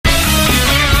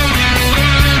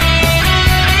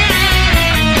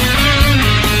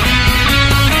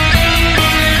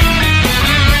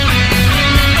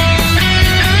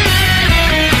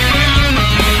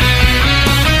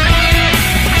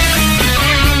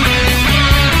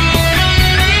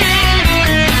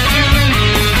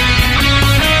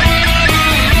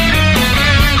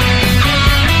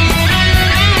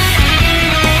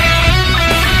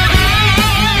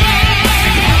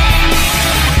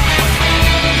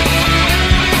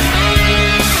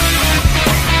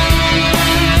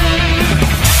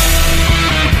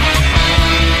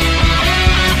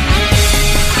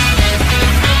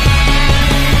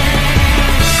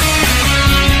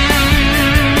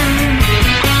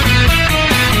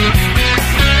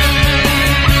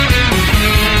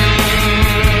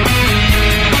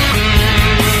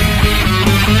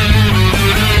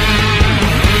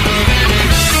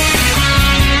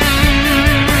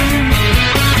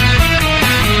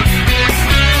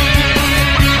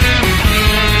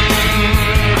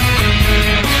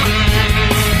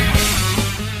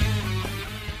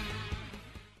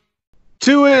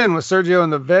in with Sergio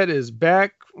and the Vet is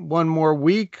back. One more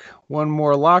week, one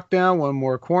more lockdown, one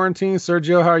more quarantine.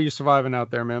 Sergio, how are you surviving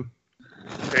out there, man?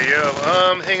 Hey, yo,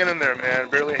 hanging in there, man.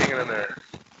 Barely hanging in there.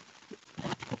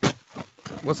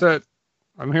 What's that?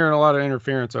 I'm hearing a lot of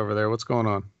interference over there. What's going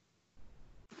on?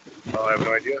 Oh, I have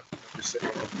no idea. I'm just sitting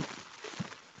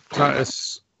here.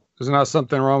 Is not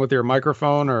something wrong with your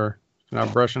microphone, or you're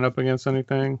not brushing up against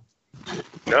anything?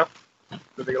 No?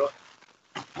 Nothing at all.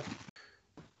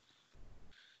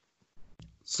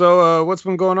 So, what's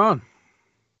been going on?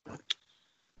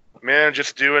 Man,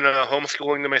 just doing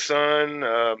homeschooling to my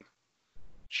son.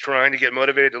 Trying to get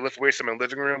motivated to lift weights in my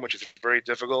living room, which is very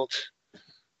difficult.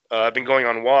 I've been going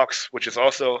on walks, which is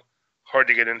also hard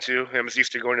to get into. I'm just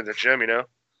used to going to the gym,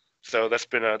 So that's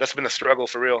been a struggle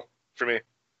for real for me.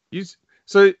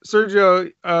 So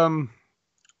Sergio,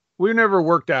 we never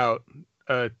worked out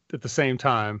at the same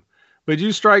time, but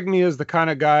you strike me as the kind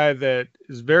of guy that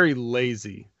is very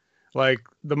lazy, like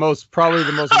probably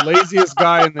the most laziest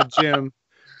guy in the gym.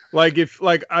 Like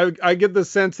I get the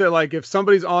sense that like if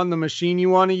somebody's on the machine you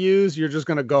want to use, you're just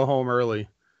gonna go home early,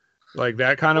 like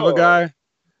that kind of a guy.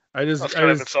 That's kind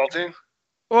of insulting.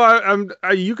 Well,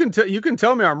 you can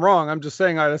tell me I'm wrong. I'm just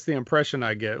saying that's the impression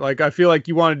I get. Like, I feel like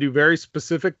you want to do very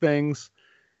specific things,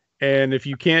 and if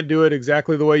you can't do it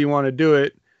exactly the way you want to do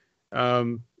it,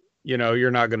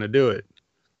 you're not going to do it.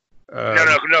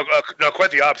 No,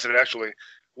 quite the opposite, actually.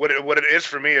 What it is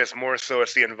for me is more so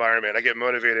it's the environment. I get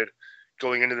motivated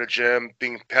going into the gym,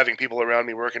 having people around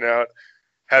me working out,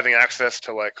 having access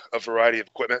to like a variety of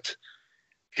equipment.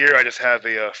 Here, I just have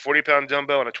a 40-pound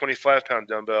dumbbell and a 25-pound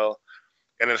dumbbell,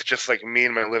 and it's just like me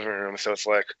in my living room. So it's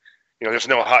like, there's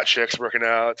no hot chicks working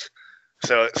out.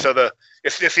 So it's the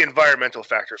environmental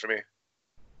factor for me.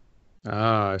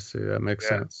 Ah, I see. That makes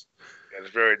sense. Yeah, it's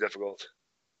very difficult.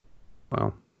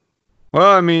 Well,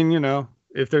 I mean,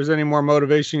 if there's any more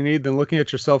motivation you need than looking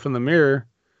at yourself in the mirror,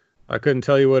 I couldn't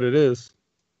tell you what it is.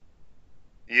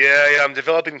 Yeah, I'm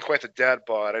developing quite the dad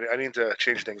bod. I need to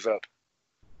change things up.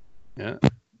 Yeah.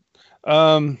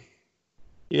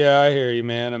 Yeah, I hear you,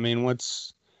 man. I mean,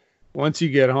 once you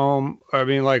get home, I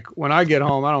mean, like when I get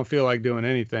home, I don't feel like doing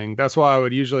anything. That's why I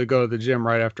would usually go to the gym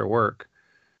right after work.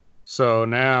 So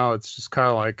now it's just kind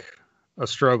of like a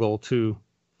struggle to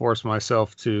force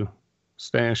myself to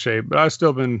stay in shape. But I've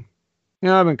still been,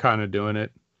 I've been kind of doing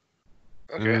it.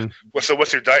 Okay. So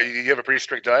what's your diet? You have a pretty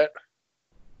strict diet?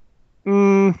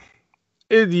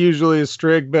 It usually is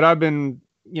strict, but I've been,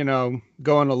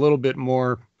 going a little bit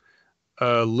more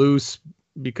loose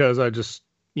because I just,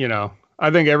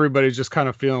 I think everybody's just kind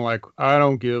of feeling like I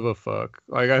don't give a fuck.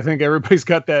 Like I think everybody's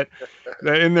got that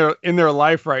in their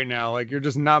life right now. Like you're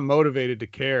just not motivated to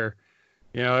care.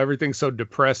 Everything's so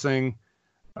depressing.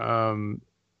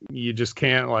 You just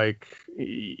can't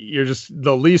you're just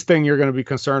the least thing you're going to be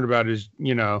concerned about is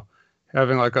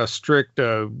having like a strict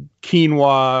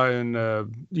quinoa and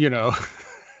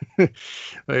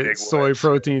like soy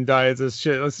protein diets and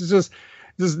shit. It's just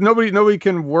nobody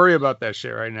can worry about that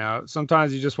shit right now.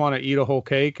 Sometimes you just want to eat a whole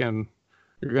cake and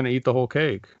you're going to eat the whole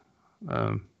cake.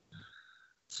 I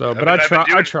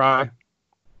try.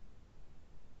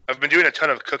 I've been doing a ton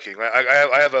of cooking.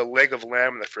 I have a leg of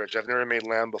lamb in the fridge. I've never made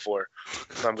lamb before,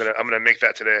 so I'm gonna make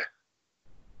that today.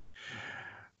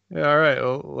 Yeah, all right.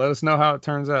 Well, let us know how it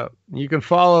turns out. You can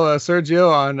follow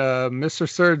Sergio on Mr.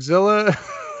 Sergzilla.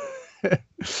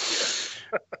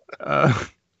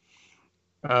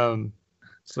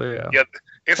 So yeah. Yeah,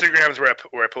 Instagram's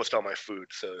where I post all my food.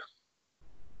 So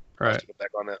right. Get back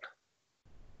on that.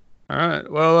 All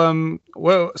right.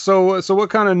 Well, so what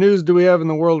kind of news do we have in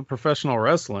the world of professional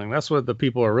wrestling? That's what the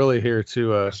people are really here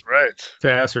to That's right. To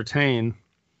ascertain.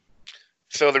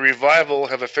 So the Revival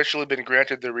have officially been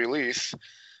granted their release.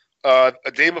 A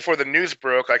day before the news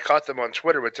broke, I caught them on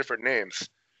Twitter with different names.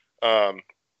 Oh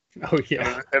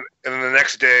yeah. And then the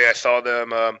next day, I saw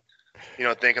them,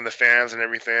 thanking the fans and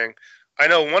everything. I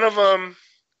know one of them,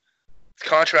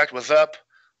 contract was up.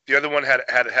 The other one had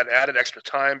added extra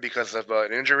time because of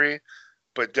an injury,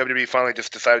 but WWE finally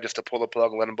just decided to pull the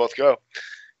plug and let them both go.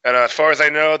 And as far as I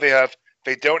know, they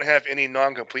don't have any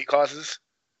non-complete clauses,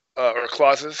 so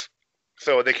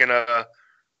they can. I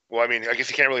guess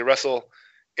you can't really wrestle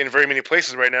in very many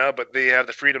places right now, but they have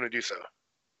the freedom to do so.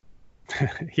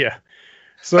 Yeah.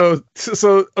 So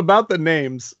about the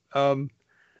names, just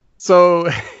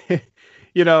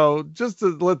to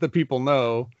let the people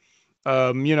know.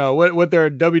 What their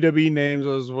WWE names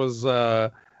was Dash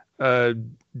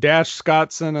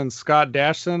Scottson and Scott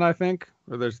Dashson, I think.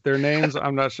 Or their names,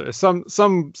 I'm not sure.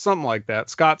 Something like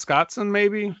that. Scott Scottson,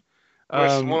 maybe.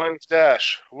 Which one's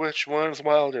Dash? Which one's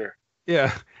Wilder?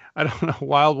 Yeah, I don't know.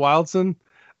 Wildson.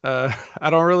 I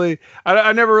don't really,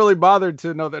 I never really bothered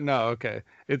to know that. No, okay,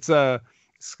 it's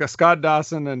Scott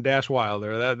Dawson and Dash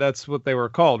Wilder. That's what they were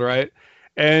called, right?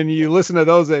 And you listen to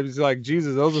those names, you're like,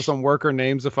 Jesus, those are some worker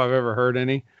names if I've ever heard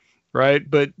any, right?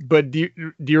 But do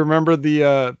you remember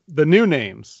the new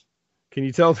names? Can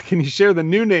you tell? Can you share the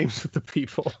new names with the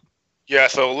people? Yeah,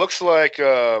 so it looks like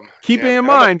Keeping damn, in I don't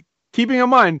know. mind, keeping in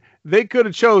mind, they could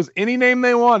have chose any name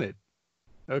they wanted.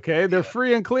 Okay, they're Yeah,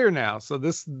 free and clear now, so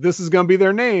this is gonna be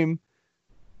their name,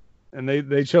 and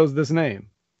they chose this name,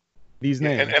 these yeah,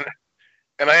 and, names. and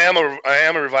and I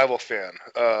am a Revival fan.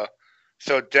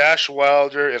 So Dash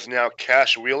Wilder is now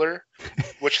Cash Wheeler,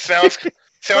 which sounds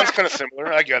kind of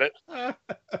similar. I get it.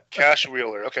 Cash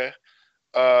Wheeler. Okay.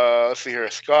 Let's see here.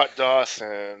 Scott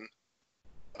Dawson.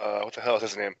 What the hell is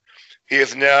his name? He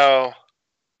is now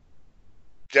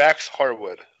Dax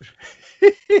Harwood.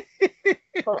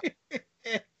 Huh.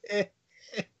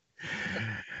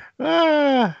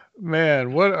 Ah,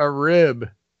 man, what a rib!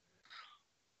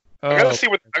 I gotta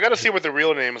Oh, see what the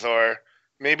real names are.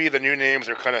 Maybe the new names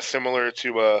are kind of similar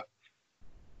to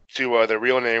the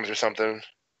real names or something.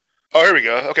 Oh, here we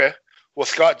go. Okay. Well,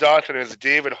 Scott Dawson is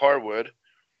David Harwood,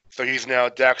 so he's now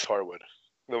Dax Harwood.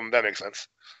 That makes sense.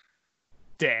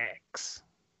 Dax.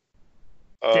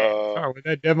 Dax. Uh, Oh,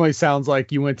 that definitely sounds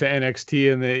like you went to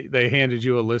NXT and they handed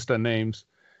you a list of names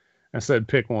and said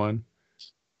pick one.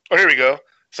 oh, here we go.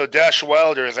 So Dash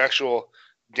Wilder is actual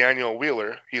Daniel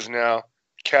Wheeler. He's now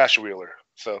Cash Wheeler.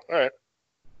 So, all right.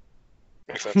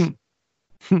 Makes sense.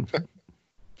 Oh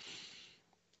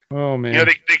You know, man,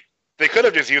 they could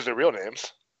have just used their real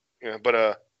names. Yeah, but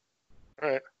all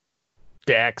right.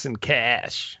 Dax and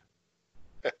Cash.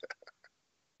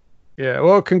 Yeah,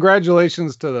 well,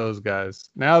 congratulations to those guys.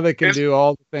 Now they can Is do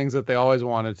all the things that they always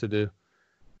wanted to do.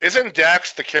 isn't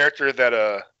Dax the character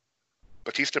that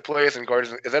Batista plays in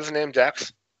Guardians? Is that his name,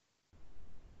 Dax?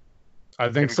 I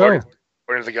In think so. Guardians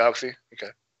of the Galaxy?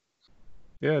 Okay.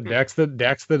 Yeah, Hmm. Dax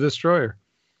the Destroyer.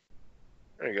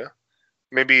 There you go.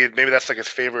 Maybe that's like his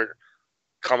favorite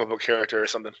comic book character or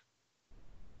something.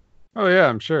 Oh yeah,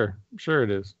 I'm sure. I'm sure it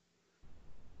is.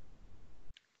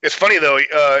 It's funny though.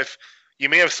 If you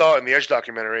may have saw it in the Edge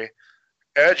documentary,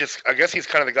 Edge is, I guess he's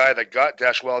kind of the guy that got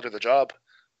Dash Wilder the job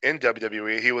in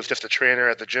WWE. He was just a trainer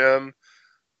at the gym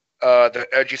that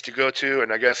Edge used to go to,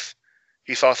 and I guess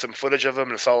he saw some footage of him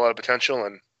and saw a lot of potential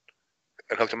and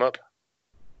hooked him up.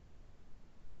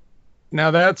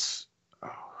 Now that's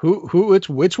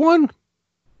which one?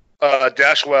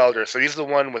 Dash Wilder. So he's the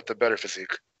one with the better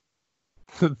physique.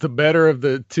 The better of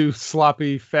the two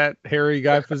sloppy, fat, hairy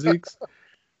guy physiques.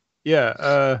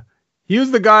 Yeah, he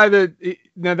was the guy that.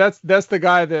 Now that's the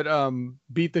guy that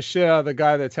beat the shit out of the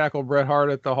guy that tackled Bret Hart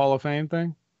at the Hall of Fame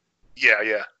thing. Yeah,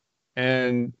 yeah.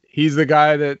 And he's the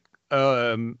guy that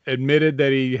admitted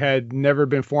that he had never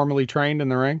been formally trained in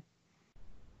the ring.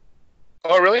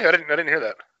 Oh, really? I didn't hear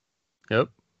that. Yep.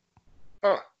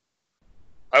 Huh.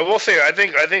 I will say, I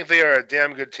think they are a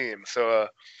damn good team. So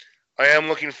I am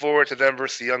looking forward to them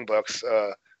versus the Young Bucks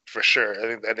for sure.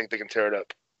 I think they can tear it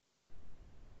up.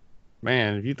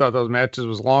 Man, if you thought those matches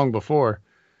was long before,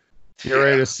 get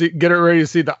ready Yeah. to see. Get ready to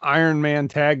see the Iron Man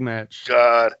tag match.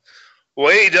 God.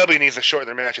 Well, AEW needs to shorten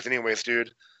their matches, anyways,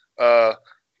 dude. I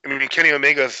mean, Kenny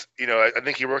Omega's. I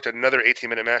think he worked another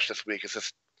 18-minute match this week.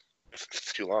 It's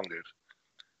too long, dude.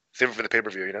 Save it for the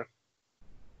pay-per-view.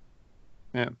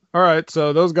 Yeah. All right.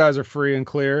 So those guys are free and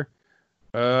clear.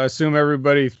 I assume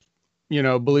everybody,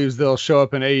 believes they'll show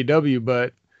up in AEW,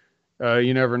 but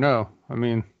you never know. I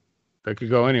mean, they could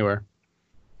go anywhere.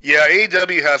 Yeah,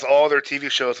 AEW has all their TV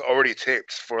shows already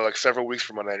taped for like several weeks,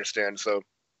 from what I understand. So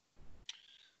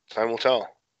time will tell.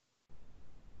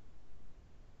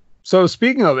 So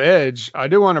speaking of Edge, I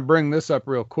do want to bring this up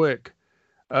real quick.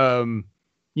 We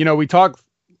talked,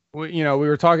 we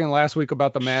were talking last week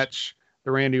about the match, the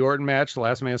Randy Orton match, the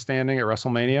Last Man Standing at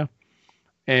WrestleMania.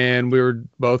 And we were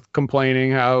both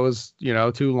complaining how it was,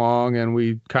 too long and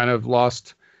we kind of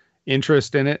lost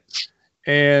interest in it.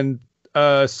 And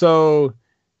so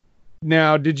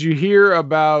now, did you hear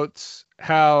about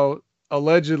how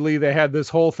allegedly they had this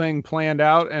whole thing planned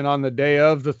out and on the day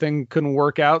of the thing couldn't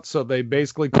work out? So they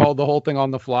basically called the whole thing on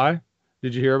the fly.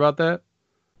 Did you hear about that?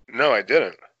 No, I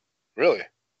didn't. Really?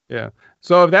 Yeah.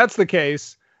 So if that's the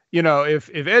case, if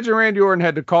Edge and Randy Orton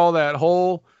had to call that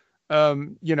whole,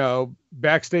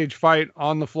 backstage fight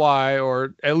on the fly,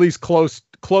 or at least close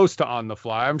to on the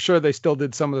fly, I'm sure they still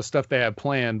did some of the stuff they had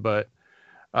planned, but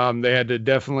they had to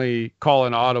definitely call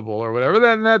an audible or whatever.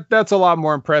 Then that's a lot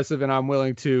more impressive, and I'm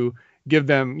willing to give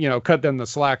them, cut them the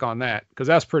slack on that, because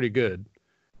that's pretty good.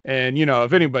 And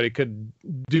if anybody could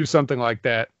do something like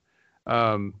that,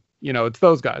 it's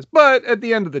those guys. But at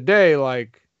the end of the day,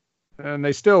 like, and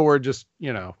they still were just,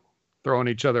 throwing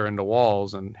each other into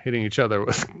walls and hitting each other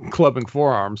with clubbing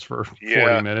forearms for 40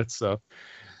 Yeah. minutes. So,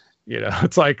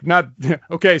 it's like not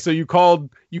okay. So you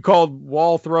called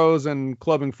wall throws and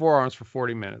clubbing forearms for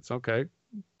 40 minutes. Okay,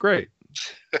 great.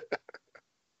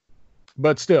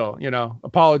 But still,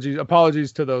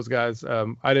 apologies to those guys.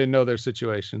 I didn't know their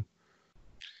situation.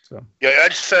 So Yeah,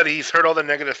 Edge said he's heard all the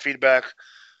negative feedback.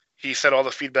 He said all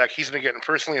the feedback he's been getting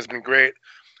personally has been great.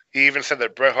 He even said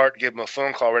that Bret Hart gave him a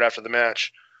phone call right after the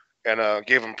match and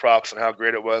gave him props on how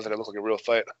great it was and it looked like a real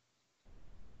fight.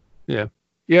 yeah,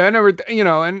 yeah, and everything,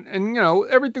 and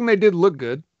everything they did looked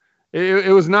good.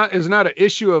 It was not an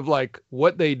issue of like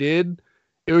what they did.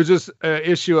 It was just an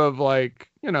issue of like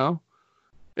it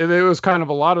was kind of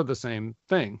a lot of the same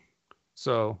thing.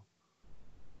 So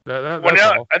that's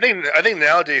now all. I think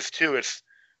nowadays too, it's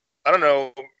I don't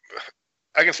know.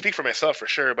 I can speak for myself for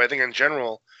sure, but I think in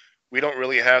general, we don't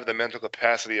really have the mental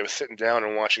capacity of sitting down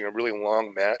and watching a really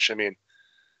long match. I mean,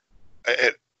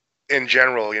 in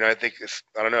general, I think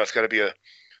I don't know, it's got to be a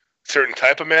certain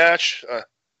type of match.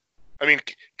 I mean,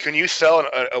 can you sell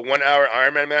a 1 hour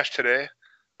Ironman match today?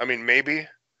 I mean, maybe.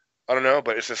 I don't know,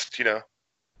 but it's just,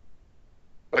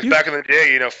 like back in the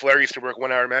day, Flair used to work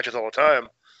 1 hour matches all the time,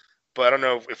 but I don't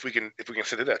know if we can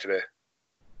still do that today.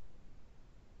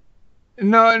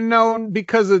 No,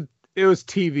 because it was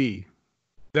TV.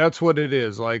 That's what it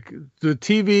is. Like the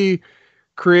TV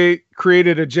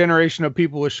created a generation of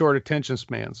people with short attention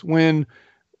spans. When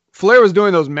Flair was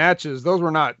doing those matches, those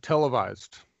were not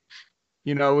televised.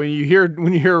 When you hear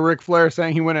Ric Flair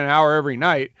saying he went an hour every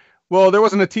night, well, there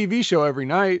wasn't a TV show every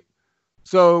night.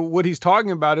 So what he's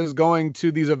talking about is going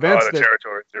to these events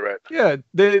territories. You're right. Yeah,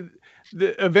 the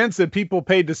events that people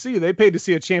paid to see. They paid to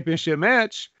see a championship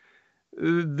match.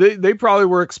 They probably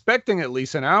were expecting at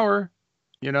least an hour.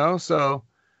 So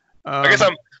I guess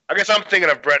I'm thinking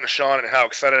of Brett and Sean and how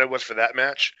excited I was for that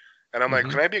match, and I'm like,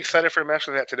 can I be excited for a match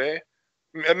like that today?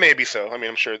 Maybe so. I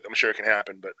mean, I'm sure it can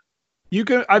happen, but you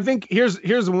can. I think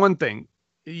here's one thing: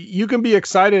 you can be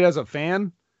excited as a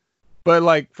fan, but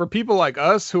like for people like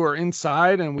us who are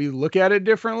inside and we look at it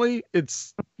differently,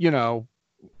 it's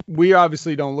we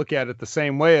obviously don't look at it the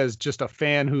same way as just a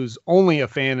fan who's only a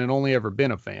fan and only ever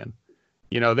been a fan.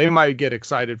 They might get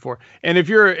excited for. And if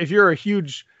you're a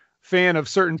huge fan of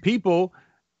certain people,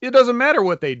 it doesn't matter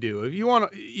what they do. If you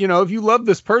want to, if you love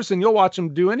this person, you'll watch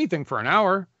them do anything for an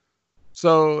hour.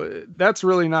 So that's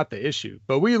really not the issue,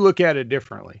 but we look at it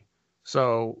differently.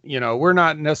 So, we're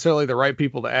not necessarily the right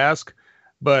people to ask,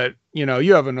 but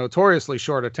you have a notoriously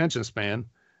short attention span,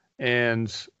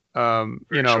 and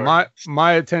my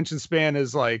attention span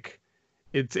is like,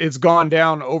 it's gone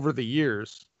down over the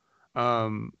years.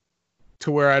 To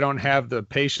where I don't have the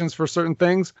patience for certain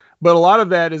things, but a lot of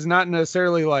that is not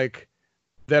necessarily like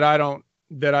that I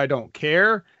don't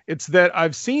care. It's that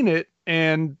I've seen it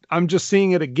and I'm just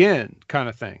seeing it again kind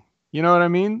of thing. You know what I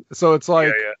mean? So it's like,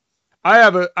 yeah. I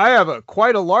have a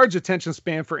quite a large attention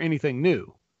span for anything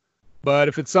new, but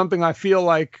if it's something I feel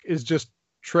like is just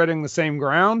treading the same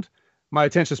ground, my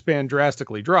attention span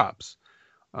drastically drops.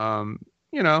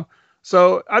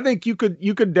 So I think you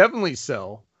could definitely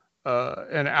sell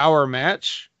an hour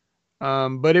match,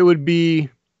 but it would be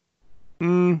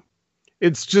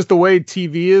it's just the way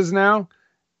TV is now.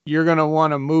 You're going to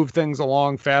want to move things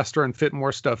along faster and fit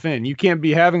more stuff in. You can't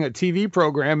be having a TV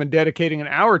program and dedicating an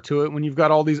hour to it when you've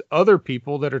got all these other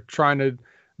people that are trying to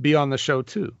be on the show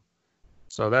too.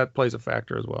 So that plays a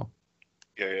factor as well.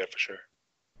 Yeah, for sure.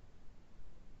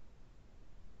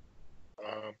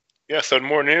 So in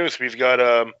more news, we've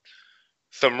got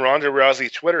some Ronda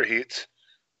Rousey Twitter heat.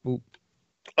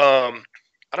 I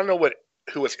don't know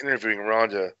who was interviewing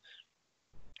Ronda,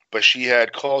 but she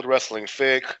had called wrestling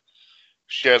fake.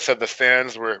 She had said the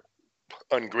fans were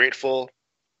ungrateful.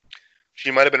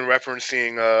 She might have been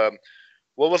referencing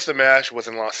what was the match? It was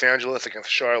in Los Angeles against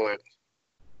Charlotte,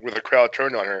 where the crowd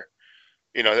turned on her.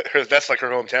 That's like her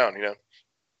hometown.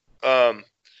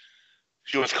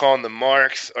 She was calling the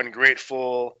marks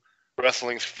ungrateful.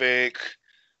 Wrestling's fake.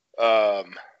 Let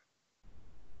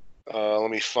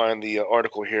me find the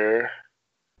article here.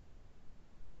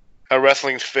 How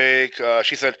wrestling's fake.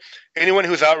 She said, anyone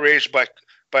who's outraged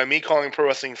by me calling pro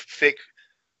wrestling fake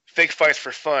fights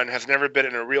for fun has never been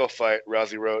in a real fight,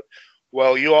 Rousey wrote.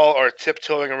 While you all are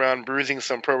tiptoeing around bruising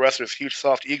some pro wrestlers' huge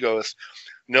soft egos,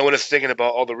 no one is thinking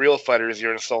about all the real fighters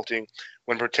you're insulting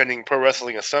when pretending pro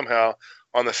wrestling is somehow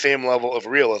on the same level of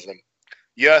realism.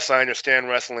 Yes, I understand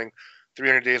wrestling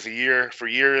 300 days a year for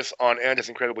years on end is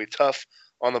incredibly tough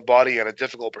on the body and a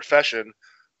difficult profession,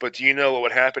 but do you know what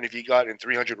would happen if you got in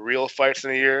 300 real fights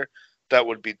in a year? that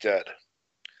would be dead.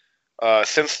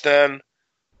 Since then,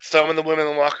 some of the women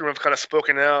in the locker room have kind of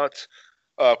spoken out,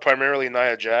 primarily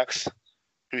Nia Jax,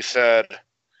 who said,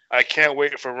 I can't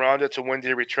wait for Ronda to one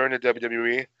day return to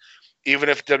WWE. Even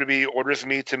if WWE orders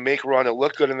me to make Ronda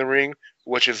look good in the ring,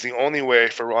 which is the only way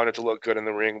for Ronda to look good in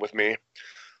the ring with me,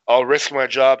 I'll risk my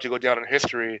job to go down in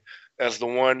history as the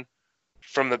one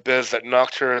from the biz that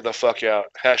knocked her the fuck out.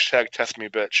 Hashtag test me,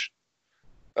 bitch.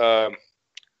 Oh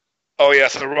yeah,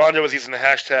 so Ronda was using the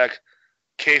hashtag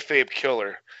kayfabe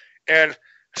killer. And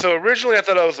so originally I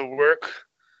thought it was a work.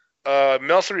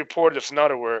 Meltzer reported it's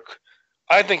not a work.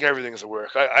 I think everything's a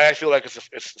work. I feel like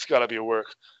it's got to be a work.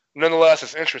 Nonetheless,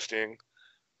 it's interesting.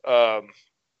 What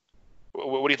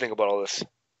do you think about all this?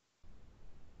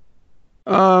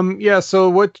 Yeah, so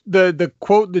what the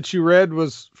quote that you read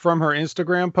was from her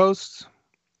Instagram posts.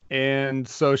 And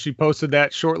so she posted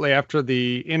that shortly after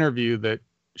the interview that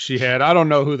she had. I don't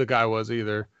know who the guy was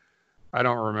either. I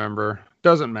don't remember.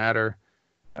 Doesn't matter.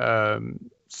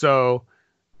 So,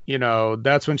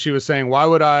 that's when she was saying, why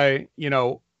would I,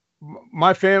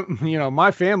 my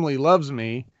family loves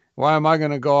me. Why am I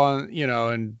going to go on,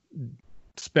 and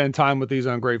spend time with these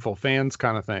ungrateful fans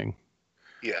kind of thing?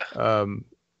 Yeah.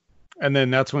 And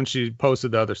then that's when she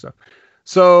posted the other stuff.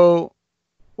 So,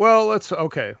 well,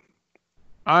 okay.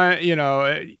 I'm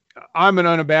an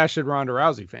unabashed Ronda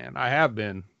Rousey fan. I have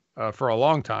been for a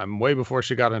long time, way before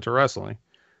she got into wrestling.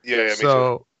 Yeah, me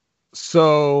too.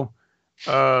 So,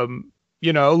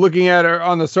 looking at her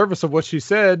on the surface of what she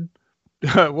said,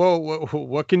 well,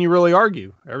 what can you really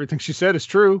argue? Everything she said is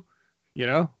true.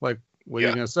 Like, what are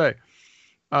you going to say?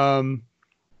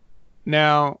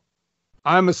 Now,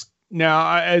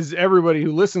 as everybody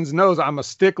who listens knows, I'm a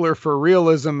stickler for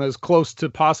realism as close to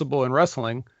possible in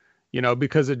wrestling,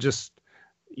 because it just,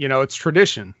 it's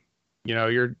tradition.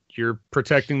 You're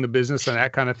protecting the business and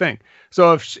that kind of thing.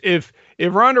 So if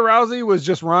Ronda Rousey was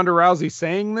just Ronda Rousey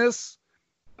saying this,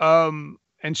 and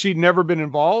she'd never been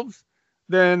involved,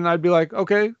 then I'd be like,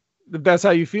 okay, if that's how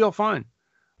you feel, fine.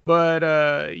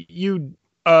 But you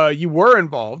were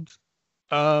involved,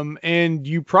 and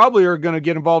you probably are going to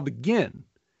get involved again.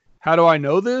 How do I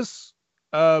know this?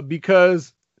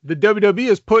 Because the WWE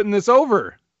is putting this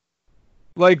over.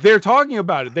 Like, they're talking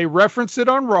about it. They reference it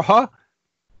on Raw,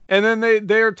 and then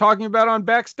they're talking about it on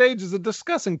backstage as a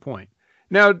discussing point.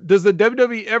 Now, does the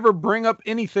WWE ever bring up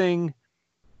anything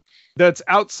that's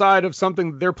outside of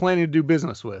something they're planning to do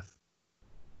business with?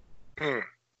 I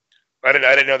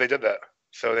didn't know they did that.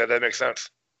 So that makes sense.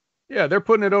 Yeah, they're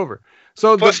putting it over.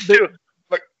 So plus, too,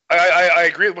 like I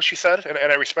agree with what she said, and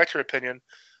I respect her opinion.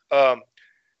 I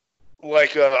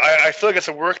feel like it's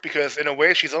a work because in a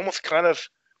way she's almost kind of,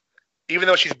 even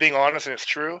though she's being honest and it's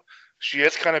true, she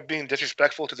is kind of being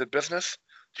disrespectful to the business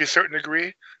to a certain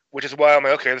degree, which is why I'm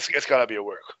like, okay, it's got to be a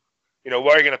work. Why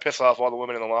are you going to piss off all the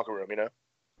women in the locker room,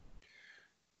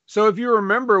 So if you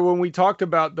remember when we talked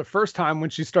about the first time when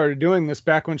she started doing this,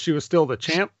 back when she was still the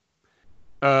champ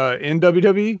in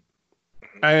WWE,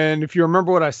 and if you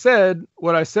remember what I said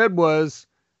was,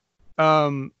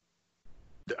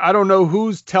 I don't know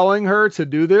who's telling her to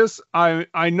do this.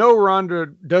 I know Ronda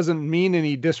doesn't mean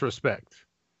any disrespect.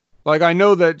 Like, I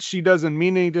know that she doesn't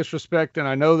mean any disrespect, and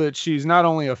I know that she's not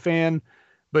only a fan,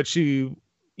 but she,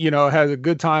 has a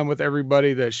good time with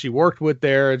everybody that she worked with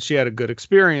there, and she had a good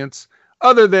experience,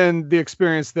 other than the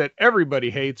experience that everybody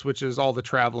hates, which is all the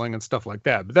traveling and stuff like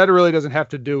that. But that really doesn't have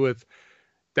to do with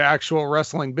the actual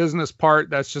wrestling business part.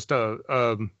 That's just a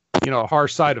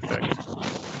harsh side effect.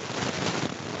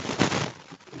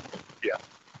 Yeah.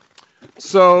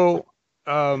 So,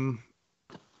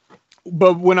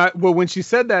 but when she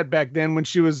said that back then, when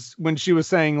she was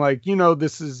saying, like,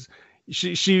 this is,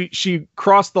 she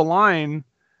crossed the line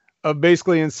of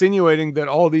basically insinuating that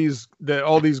all these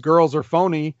girls are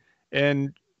phony,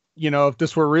 and if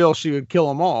this were real, she would kill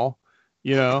them all.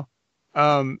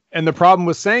 And the problem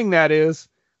with saying that is,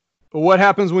 what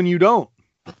happens when you don't?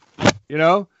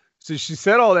 So she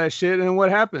said all that shit, and what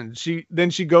happened? She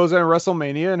goes in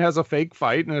WrestleMania and has a fake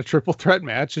fight in a triple threat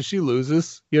match, and she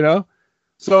loses.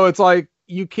 So it's like,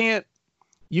 you can't,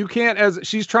 as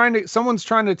someone's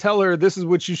trying to tell her, this is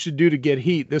what you should do to get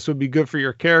heat. This would be good for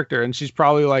your character. And she's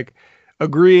probably like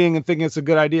agreeing and thinking it's a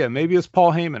good idea. Maybe it's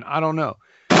Paul Heyman. I don't know.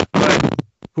 But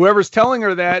whoever's telling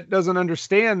her that doesn't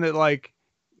understand that, like,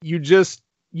 you just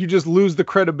lose the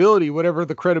credibility, whatever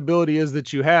the credibility is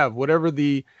that you have, whatever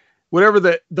the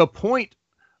point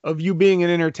of you being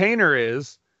an entertainer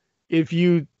is. If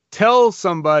you tell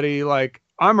somebody, like,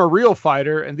 I'm a real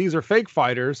fighter and these are fake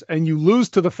fighters, and you lose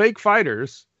to the fake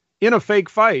fighters in a fake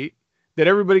fight that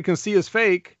everybody can see is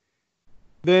fake,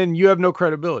 then you have no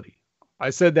credibility. I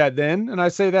said that then, and I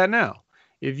say that now.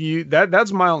 If you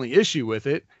that's my only issue with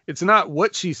it. It's not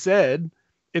what she said.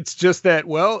 It's just that,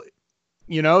 well,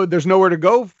 there's nowhere to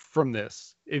go from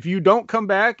this. If you don't come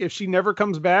back, if she never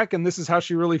comes back and this is how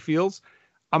she really feels,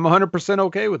 I'm 100%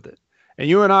 okay with it. And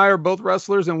you and I are both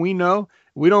wrestlers, and we know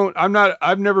we don't,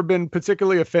 I've never been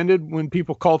particularly offended when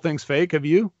people call things fake. Have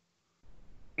you?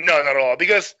 No, not at all,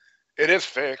 because it is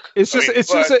fake. It's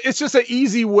just an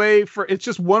easy way it's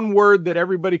just one word that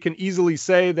everybody can easily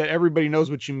say that everybody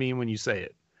knows what you mean when you say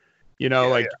it.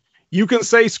 You can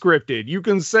say scripted, you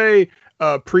can say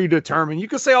predetermined, you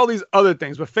can say all these other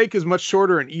things, but fake is much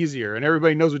shorter and easier, and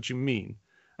everybody knows what you mean.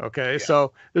 Okay,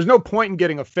 so there's no point in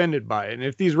getting offended by it. And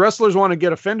if these wrestlers want to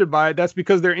get offended by it, that's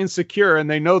because they're insecure and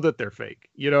they know that they're fake.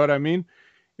 You know what I mean?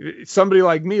 Somebody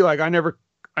like me, like I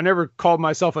never called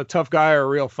myself a tough guy or a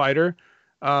real fighter.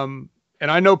 And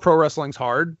I know pro wrestling's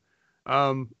hard.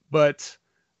 But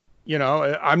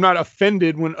I'm not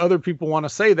offended when other people want to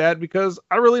say that, because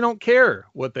I really don't care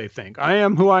what they think. I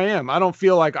am who I am. I don't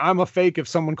feel like I'm a fake if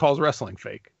someone calls wrestling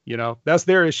fake. That's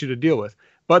their issue to deal with.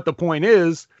 But the point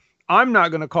is, I'm not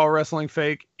going to call wrestling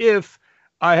fake if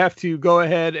I have to go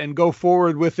ahead and go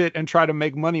forward with it and try to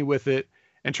make money with it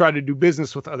and try to do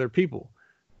business with other people.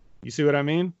 You see what I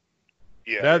mean?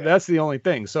 Yeah. That's the only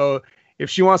thing. So if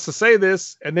she wants to say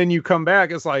this and then you come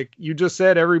back, it's like you just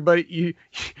said you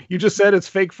just said it's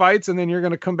fake fights, and then you're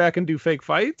going to come back and do fake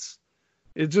fights.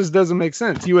 It just doesn't make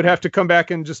sense. You would have to come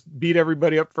back and just beat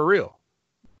everybody up for real,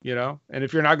 and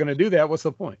if you're not going to do that, what's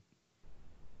the point?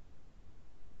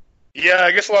 Yeah,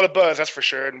 I guess a lot of buzz, that's for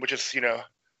sure, and which is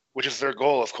their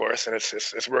goal, of course, and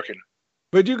it's working.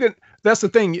 But that's the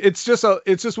thing. It's just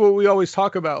what we always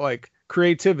talk about, like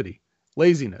creativity,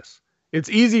 laziness. It's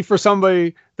easy for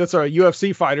somebody that's a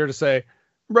UFC fighter to say,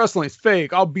 wrestling's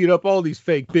fake, I'll beat up all these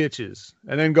fake bitches,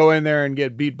 and then go in there and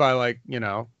get beat by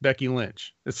Becky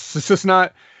Lynch. It's just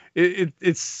not,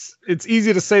 it's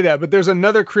easy to say that, but there's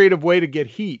another creative way to get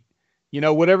heat,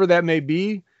 whatever that may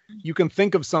be. You can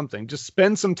think of something. Just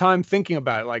spend some time thinking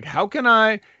about it. Like, how can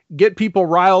I get people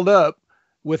riled up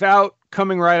without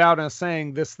coming right out and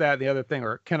saying this, that, the other thing?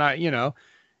 Or can I,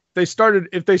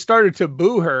 if they started to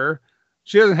boo her,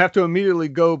 she doesn't have to immediately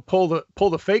go pull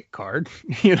the fake card.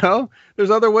 There's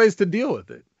other ways to deal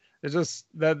with it. It's just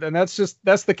that, and that's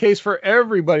the case for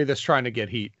everybody that's trying to get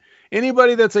heat.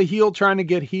 Anybody that's a heel trying to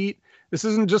get heat. This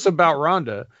isn't just about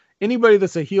Ronda. Anybody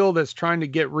that's a heel that's trying to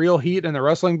get real heat in the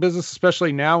wrestling business,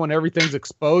 especially now when everything's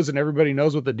exposed and everybody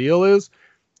knows what the deal is,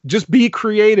 just be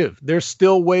creative. There's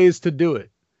still ways to do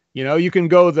it. You can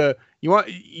go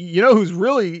who's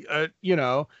really,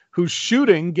 who's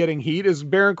shooting getting heat is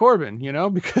Baron Corbin,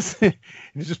 because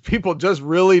it's just people just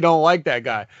really don't like that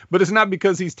guy. But it's not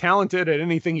because he's talented at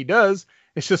anything he does.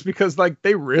 It's just because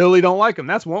they really don't like him.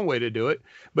 That's one way to do it.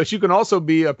 But you can also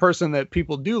be a person that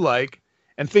people do like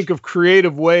and think of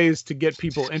creative ways to get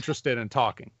people interested in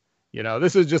talking.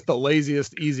 This is just the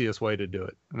laziest, easiest way to do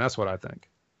it. And that's what I think.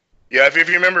 Yeah, if you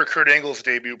remember Kurt Angle's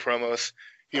debut promos,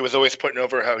 he was always putting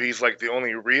over how he's like the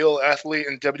only real athlete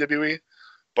in WWE,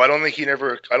 but I don't think he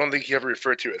ever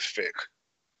referred to it as fake.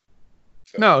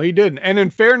 So, no, he didn't. And in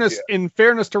fairness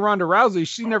to Ronda Rousey,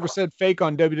 she never said fake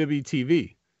on WWE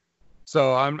TV.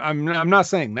 So I'm not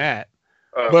saying that.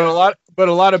 But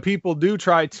a lot of people do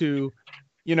try to,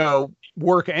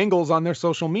 work angles on their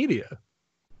social media.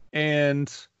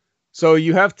 And so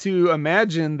you have to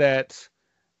imagine that,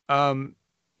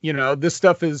 this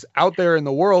stuff is out there in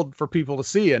the world for people to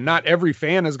see, and not every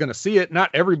fan is going to see it. Not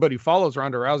everybody follows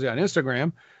Ronda Rousey on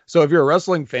Instagram. So if you're a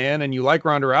wrestling fan and you like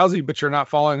Ronda Rousey, but you're not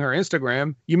following her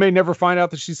Instagram, you may never find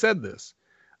out that she said this.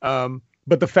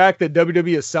 But the fact that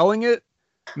WWE is selling it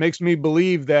makes me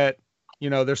believe that,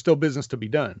 there's still business to be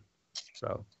done.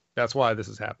 So that's why this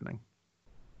is happening.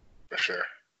 For sure.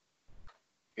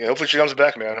 Yeah, hopefully she comes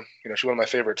back, man. She's one of my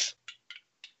favorites.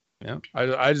 Yeah,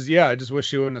 I just wish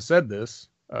she wouldn't have said this,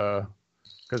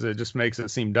 because it just makes it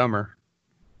seem dumber.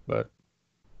 But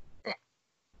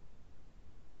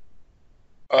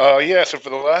so for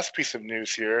the last piece of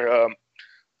news here,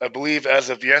 I believe as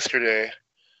of yesterday,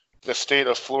 the state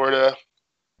of Florida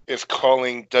is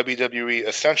calling WWE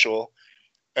essential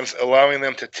and allowing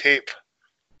them to tape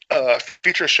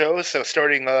feature shows. So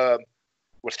starting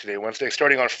what's today, Wednesday?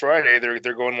 Starting on Friday,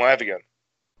 they're going live again.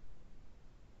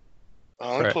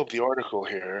 Let me pull up the article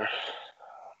here.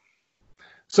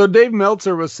 So Dave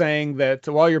Meltzer was saying that,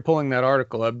 while you're pulling that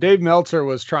article up, Dave Meltzer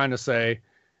was trying to say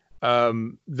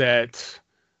that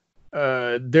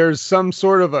there's some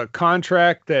sort of a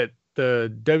contract that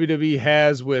the WWE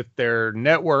has with their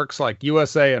networks like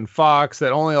USA and Fox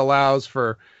that only allows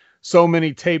for so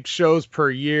many taped shows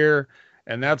per year.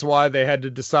 And that's why they had to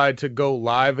decide to go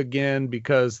live again,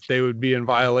 because they would be in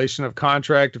violation of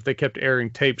contract if they kept airing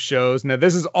tape shows. Now,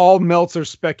 this is all Meltzer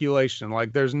speculation.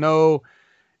 Like, there's no,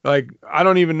 like, I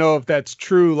don't even know if that's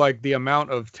true, like the amount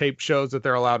of tape shows that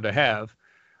they're allowed to have.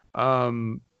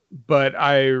 But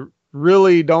I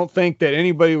really don't think that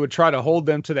anybody would try to hold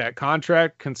them to that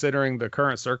contract considering the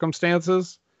current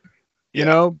circumstances, you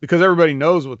know, because everybody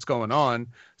knows what's going on.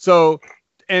 So,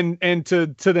 and to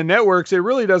the networks, it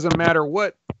really doesn't matter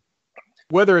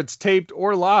whether it's taped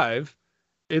or live.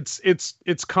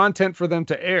 It's content for them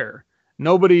to air.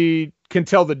 Nobody can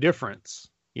tell the difference,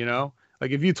 you know.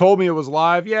 Like, if you told me it was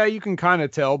live, yeah, you can kind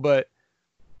of tell, but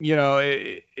you know,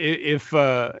 it's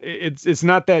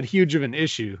not that huge of an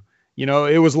issue. You know,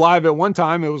 it was live at one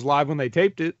time. It was live when they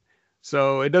taped it,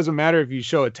 so it doesn't matter if you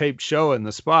show a taped show in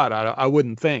the spot. I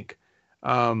wouldn't think.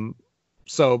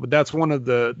 So, but that's one of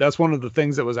the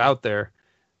things that was out there.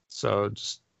 So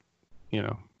just, you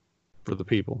know, for the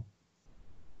people.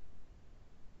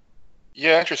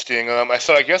 Yeah, interesting.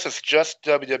 I guess it's just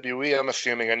WWE, I'm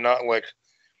assuming, and not like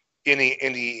any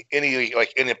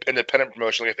like independent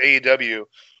promotion. Like, if AEW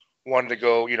wanted to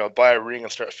go, you know, buy a ring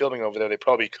and start filming over there, they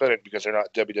probably couldn't because they're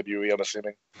not WWE, I'm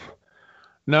assuming.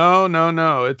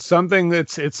 No. It's something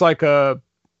it's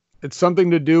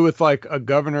something to do with like a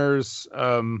governor's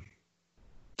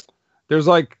there's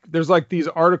like these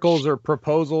articles or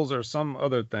proposals or some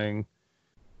other thing.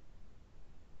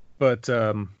 But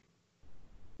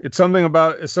it's something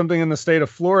in the state of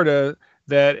Florida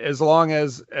that as long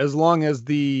as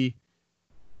the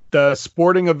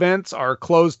sporting events are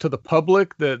closed to the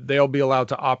public, that they'll be allowed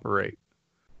to operate.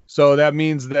 So that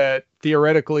means that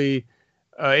theoretically,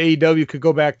 AEW could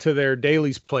go back to their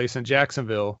Daly's place in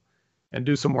Jacksonville and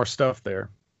do some more stuff there.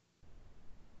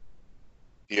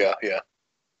 Yeah.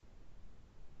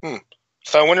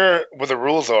 So I wonder what the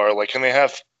rules are. Like, can they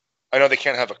have? I know they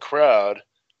can't have a crowd.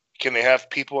 Can they have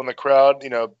people in the crowd,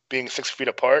 you know, being 6 feet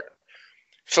apart?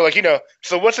 So, like, you know,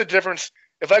 so what's the difference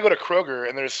if I go to Kroger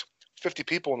and there's 50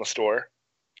 people in the store?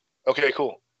 Okay,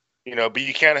 cool. You know, but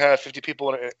you can't have 50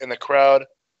 people in the crowd,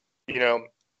 you know,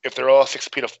 if they're all 6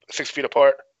 feet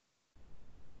apart.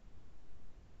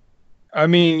 I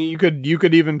mean, you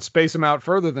could even space them out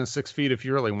further than 6 feet if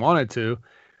you really wanted to,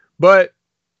 but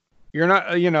you're not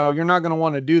going to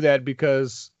want to do that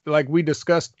because, like we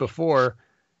discussed before,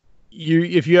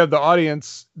 if you have the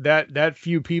audience, that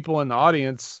few people in the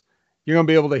audience, you're going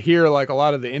to be able to hear like a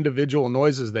lot of the individual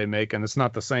noises they make, and it's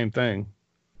not the same thing.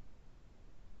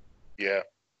 Yeah.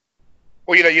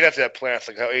 Well, you know, you'd have to have plans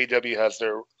like how AEW has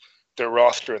their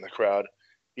roster in the crowd.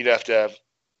 You'd have to have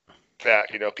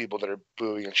that, you know, people that are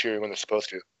booing and cheering when they're supposed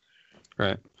to.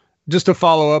 Right. Just to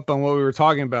follow up on what we were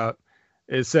talking about,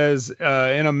 it says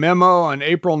in a memo on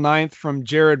April 9th from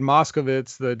Jared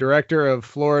Moskowitz, the director of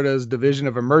Florida's Division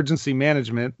of Emergency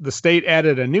Management, the state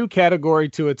added a new category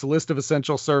to its list of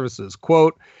essential services.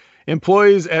 Quote,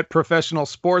 employees at professional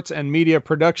sports and media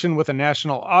production with a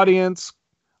national audience,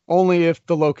 only if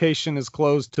the location is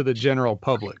closed to the general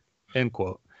public, end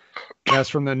quote. That's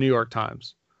from the New York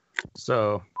Times.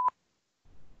 So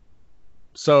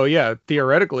yeah,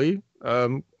 theoretically,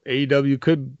 AEW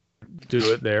could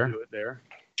do it there.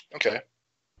 Okay.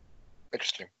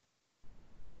 Interesting.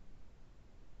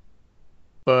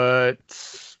 But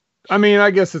I mean,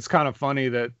 I guess it's kind of funny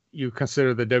that you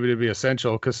consider the WWE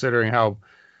essential, considering how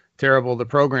terrible the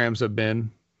programs have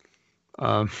been.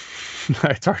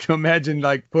 It's hard to imagine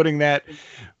like putting that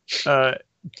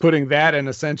and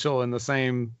essential in the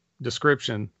same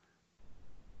description.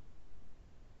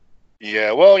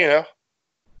 Yeah, well, you know,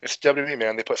 it's WWE,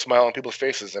 man. They put smile on people's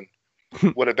faces, and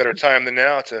what a better time than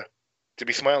now to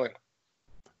be smiling.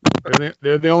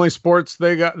 They're the only sports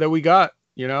we got,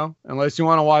 you know, unless you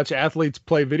want to watch athletes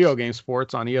play video game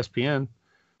sports on ESPN,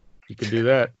 you could do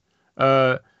that.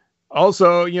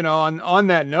 Also, you know, on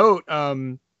that note,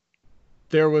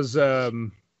 there was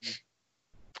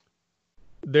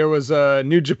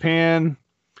New Japan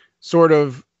sort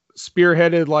of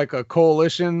spearheaded like a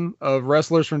coalition of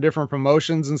wrestlers from different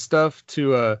promotions and stuff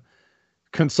to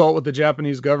consult with the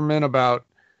Japanese government about,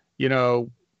 you know,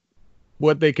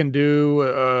 what they can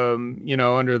do, you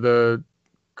know, under the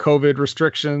COVID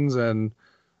restrictions, and,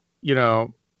 you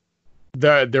know,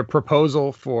 their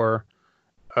proposal for,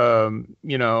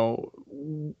 you know,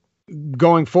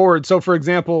 going forward. So, for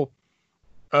example,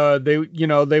 they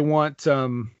want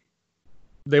to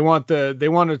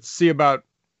see about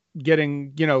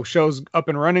getting, you know, shows up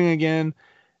and running again,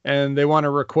 and they want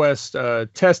to request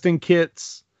testing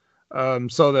kits,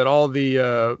 so that all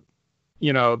the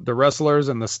you know, the wrestlers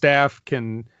and the staff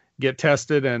can get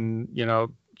tested, and, you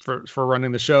know, for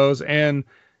running the shows. And,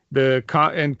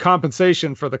 and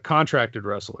compensation for the contracted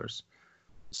wrestlers.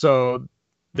 So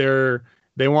they're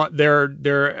proposing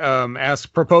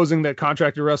that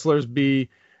contracted wrestlers be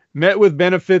met with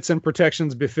benefits and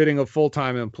protections befitting of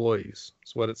full-time employees.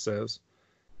 That's what it says.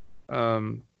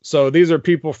 So these are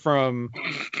people from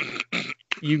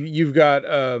you've got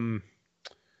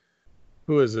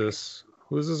who is this?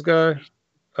 Who is this guy?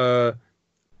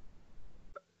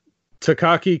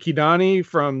 Takaki Kidani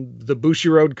from the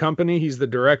Bushiroad Company. He's the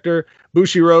director.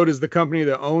 Bushiroad is the company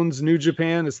that owns New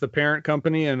Japan. It's the parent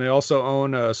company, and they also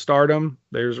own Stardom.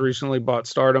 They just recently bought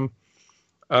Stardom.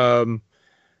 So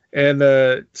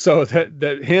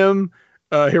that him,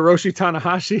 Hiroshi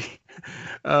Tanahashi,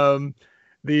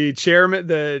 the chairman,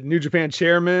 the New Japan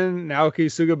chairman, Naoki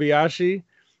Sugabayashi,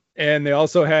 and they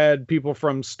also had people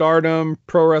from Stardom,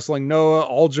 Pro Wrestling Noah,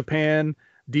 All Japan,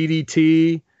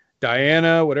 DDT,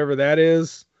 Diana, whatever that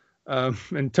is,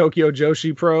 and Tokyo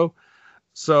Joshi Pro.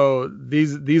 So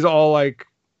these all like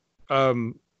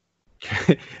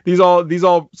these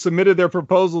all submitted their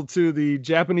proposal to the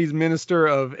Japanese Minister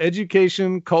of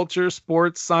Education, Culture,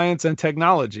 Sports, Science, and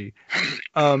Technology,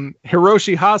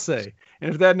 Hiroshi Hase. And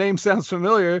if that name sounds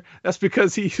familiar, that's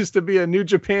because he used to be a New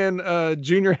Japan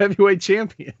junior heavyweight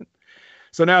champion.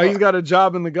 So now he's got a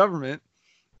job in the government,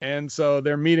 and so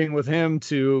they're meeting with him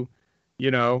to,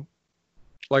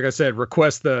 like I said,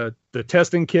 request the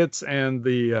testing kits and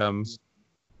the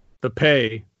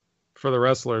pay for the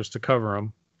wrestlers to cover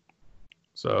them.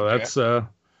 So that's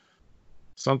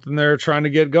something they're trying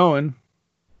to get going.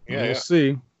 We'll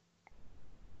see.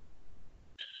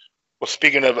 Well,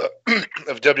 speaking of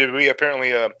WWE,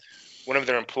 apparently one of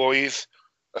their employees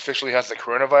officially has the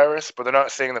coronavirus, but they're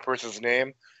not saying the person's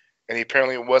name, and he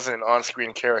apparently wasn't an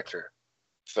on-screen character.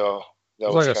 So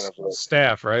that was like kind of a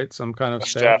staff, right? Some kind of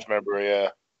staff member, yeah.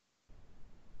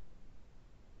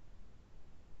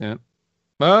 Yeah.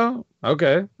 Well,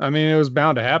 okay. I mean, it was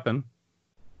bound to happen.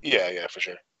 Yeah, for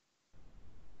sure.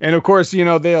 And of course,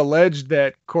 they alleged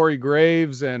that Corey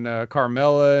Graves and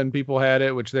Carmella and people had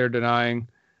it, which they're denying.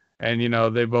 And,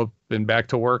 they've both been back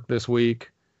to work this week.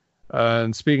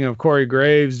 And speaking of Corey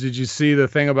Graves, did you see the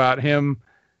thing about him,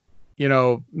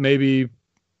 maybe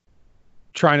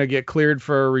trying to get cleared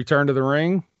for a return to the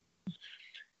ring?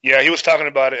 Yeah, he was talking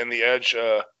about it in the Edge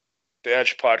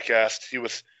podcast.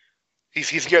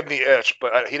 He's getting the itch,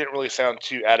 but he didn't really sound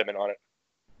too adamant on it.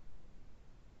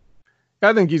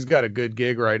 I think he's got a good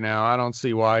gig right now. I don't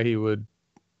see why he would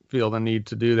feel the need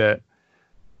to do that.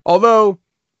 Although,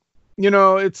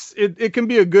 it can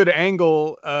be a good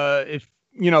angle if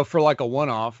for like a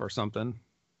one-off or something.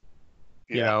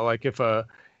 Yeah. Like if a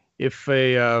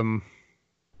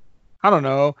I don't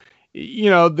know,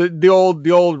 the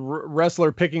old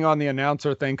wrestler picking on the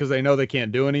announcer thing because they know they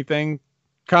can't do anything.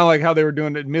 Kind of like how they were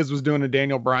doing it. Miz was doing to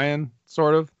Daniel Bryan,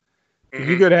 sort of. Mm-hmm. If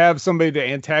you could have somebody to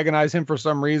antagonize him for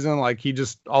some reason, like he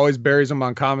just always buries him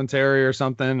on commentary or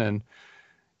something, and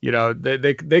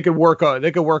they could work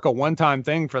a one-time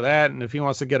thing for that, and if he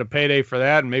wants to get a payday for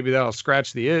that, and maybe that'll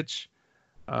scratch the itch,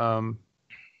 that'll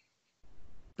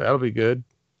be good,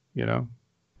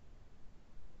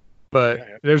 But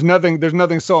there's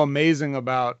nothing so amazing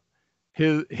about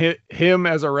him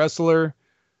as a wrestler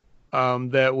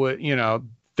that would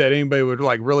that anybody would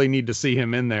like really need to see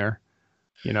him in there.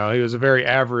 He was a very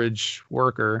average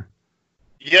worker.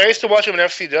 Yeah, I used to watch him in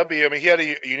FCW. I mean, he had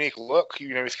a unique look.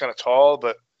 He's kind of tall,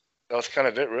 but that was kind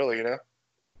of it, really.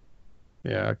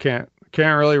 Yeah, I can't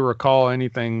really recall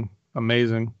anything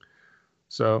amazing.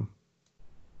 So,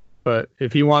 but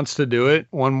if he wants to do it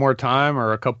one more time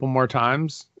or a couple more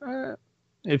times,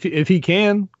 if he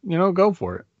can, go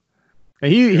for it.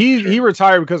 And he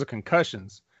retired because of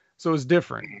concussions, so it's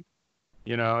different.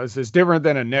 It's different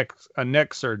than a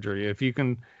neck surgery. If you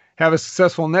can have a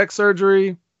successful neck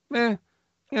surgery, I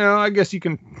guess you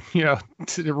can,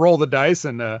 roll the dice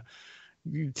and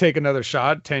you take another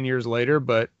shot 10 years later.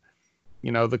 But,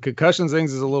 the concussion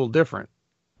things is a little different.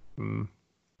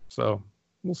 So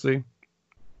we'll see.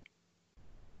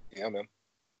 Yeah, man.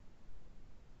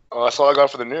 Oh, that's all I got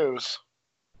for the news.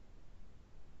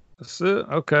 That's it.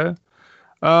 Okay.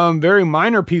 Very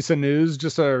minor piece of news,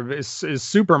 just is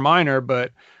super minor,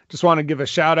 but just want to give a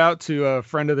shout out to a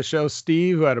friend of the show,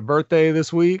 Steve, who had a birthday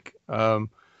this week. So,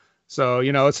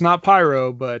 it's not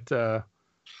pyro, but,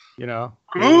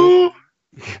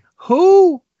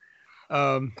 who?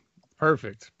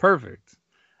 Perfect.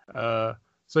 So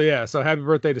happy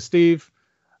birthday to Steve.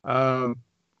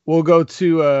 We'll go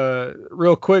to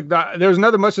real quick. There's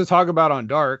nothing much to talk about on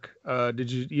Dark. You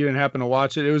didn't happen to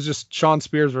watch it? It was just Shawn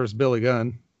Spears versus Billy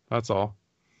Gunn. That's all.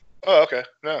 Oh, okay.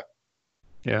 No.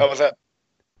 Yeah. How was that?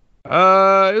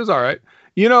 It was all right.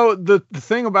 You know, the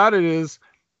thing about it is,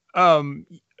 um,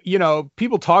 you know,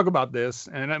 people talk about this,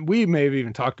 and we may have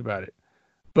even talked about it,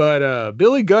 but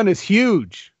Billy Gunn is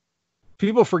huge.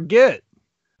 People forget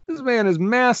this man is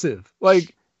massive.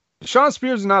 Like Sean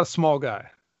Spears is not a small guy,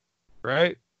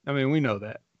 right? I mean, we know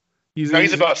that. No,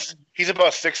 he's about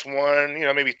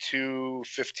 6'1", maybe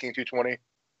 215, 220.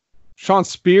 Sean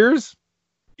Spears?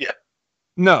 Yeah.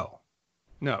 No.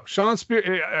 No. Sean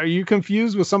Spears, are you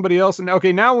confused with somebody else? And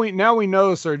okay, now we know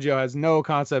Sergio has no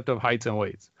concept of heights and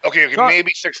weights. Okay, Sean,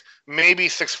 maybe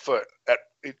 6 foot.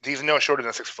 He's no shorter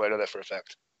than 6 foot. I know that for a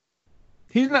fact.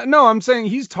 He's not. No, I'm saying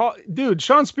he's tall, dude.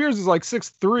 Sean Spears is like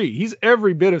 6'3". He's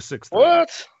every bit of 6'3".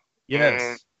 What?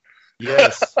 Yes.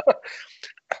 Yes.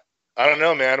 I don't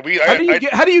know, man.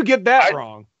 How do you get that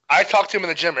wrong? I talked to him in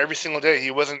the gym every single day.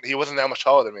 He wasn't that much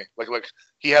taller than me. Like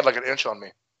he had like an inch on me.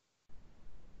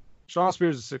 Sean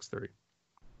Spears is 6'3".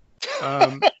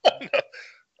 All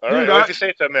right, what you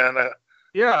say to that, man?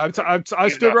 Yeah, I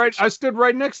stood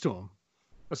right next to him.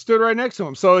 I stood right next to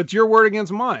him. So it's your word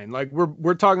against mine. Like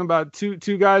we're talking about two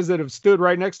guys that have stood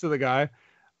right next to the guy.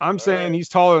 I'm saying he's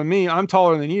taller than me. I'm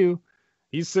taller than you.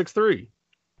 He's 6'3".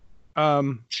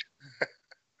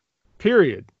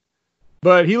 Period.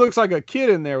 But he looks like a kid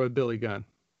in there with Billy Gunn.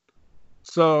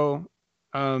 So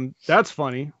that's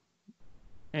funny.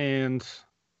 And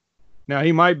now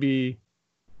he might be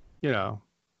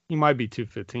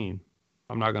 215.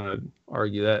 I'm not going to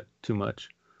argue that too much.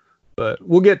 But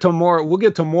we'll get to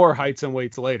more heights and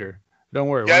weights later. Don't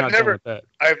worry, we're not done with that.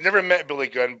 I've never met Billy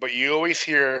Gunn, but you always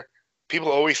hear people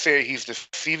always say he's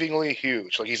deceivingly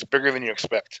huge, like he's bigger than you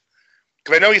expect.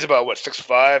 Because I know he's about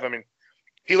 6'5". I mean,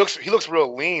 he looks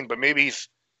real lean, but maybe he's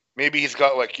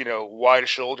got wide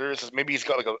shoulders. Maybe he's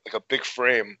got like a big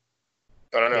frame.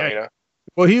 I don't know. Yeah.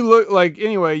 Well, he looked like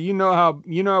anyway.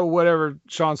 Whatever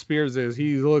Sean Spears is,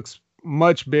 he looks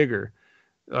much bigger.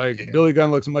 Billy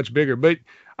Gunn looks much bigger, but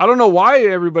I don't know why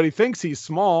everybody thinks he's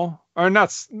small or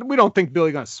not. We don't think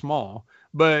Billy Gunn's small,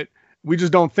 but we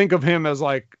just don't think of him as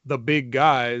like the big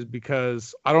guys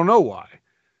because I don't know why.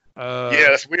 Yeah,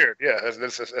 that's weird. Yeah,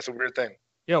 that's a weird thing.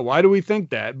 Yeah, why do we think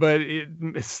that? But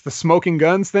it's the smoking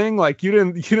guns thing. Like you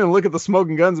didn't look at the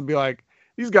smoking guns and be like,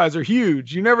 these guys are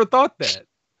huge. You never thought that.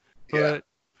 Yeah.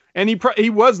 And he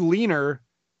was leaner.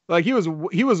 Like he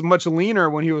was much leaner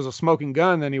when he was a smoking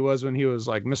gun than he was when he was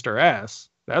like Mr. Ass.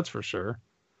 That's for sure.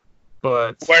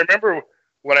 But I remember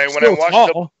when I went to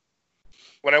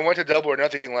Double or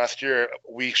Nothing last year,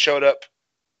 we showed up.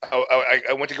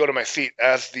 I went to go to my seat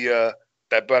as the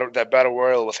that battle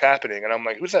royal was happening, and I'm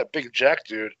like, "Who's that big Jack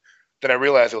dude?" Then I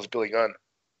realized it was Billy Gunn.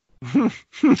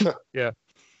 Yeah.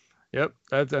 Yep.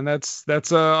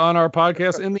 That's on our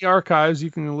podcast in the archives.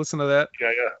 You can listen to that.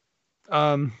 Yeah.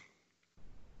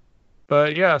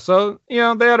 But yeah, so they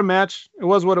had a match. It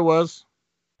was what it was.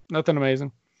 Nothing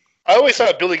amazing. I always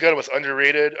thought Billy Gunn was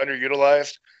underrated,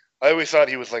 underutilized. I always thought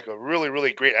he was like a really,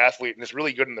 really great athlete and is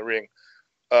really good in the ring.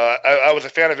 I was a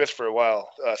fan of his for a while,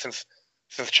 since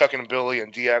Chuck and Billy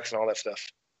and DX and all that stuff.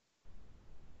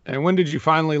 And when did you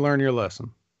finally learn your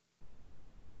lesson?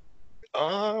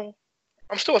 I'm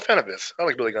still a fan of his. I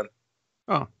like Billy Gunn.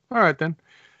 Oh, all right then.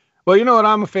 Well, you know what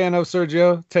I'm a fan of,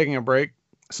 Sergio? Taking a break.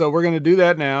 So we're going to do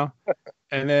that now.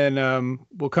 And then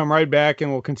we'll come right back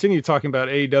and we'll continue talking about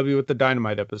AEW with the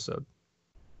Dynamite episode.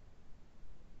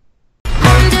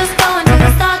 I'm just going to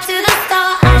the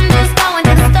store. I'm just going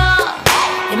to the store.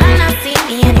 You might not see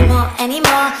me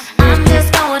anymore. I'm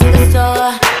just going to the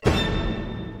store.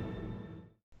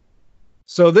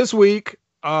 So this week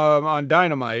on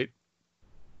Dynamite,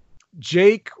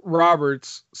 Jake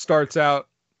Roberts starts out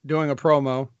doing a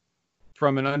promo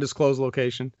from an undisclosed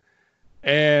location.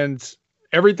 And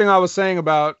everything I was saying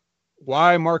about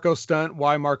why Marco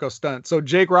stunt. So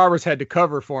Jake Roberts had to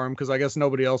cover for him because I guess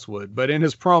nobody else would. But in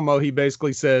his promo, he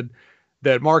basically said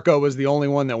that Marco was the only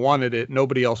one that wanted it.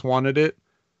 Nobody else wanted it.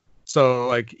 So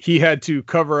like he had to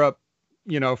cover up,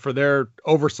 for their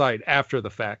oversight after the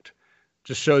fact.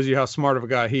 Just shows you how smart of a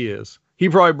guy he is. He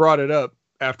probably brought it up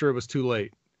after it was too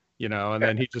late, and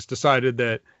then he just decided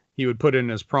that he would put it in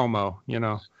his promo,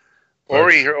 Or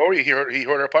he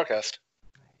heard our podcast.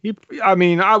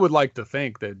 I would like to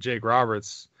think that Jake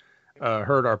Roberts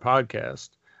heard our podcast,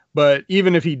 but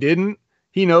even if he didn't,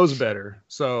 he knows better.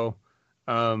 So,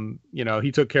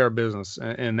 he took care of business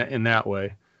in that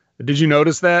way. Did you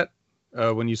notice that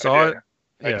when you saw it?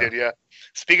 I did, yeah.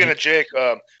 Speaking of Jake,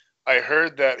 I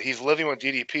heard that he's living with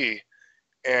DDP,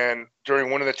 and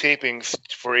during one of the tapings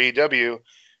for AEW,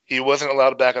 he wasn't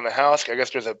allowed back in the house. I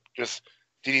guess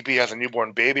DDP has a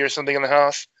newborn baby or something in the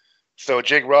house. So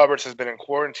Jake Roberts has been in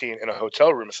quarantine in a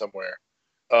hotel room somewhere.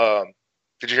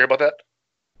 Did you hear about that?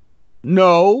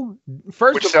 No,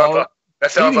 first Which of sounds all,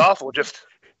 that sounds DD awful. Just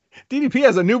DDP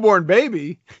has a newborn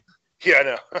baby. yeah, I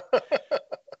know.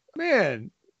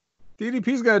 Man,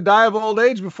 DDP's gonna die of old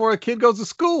age before a kid goes to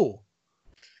school.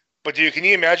 But dude, can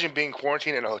you imagine being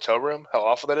quarantined in a hotel room? How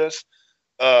awful that is.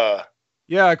 Uh,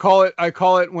 Yeah, I call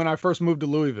it when I first moved to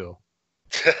Louisville.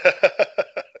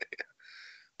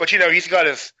 but he's got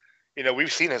his,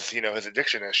 we've seen his, his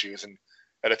addiction issues, and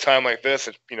at a time like this,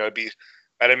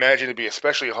 I'd imagine it'd be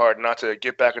especially hard not to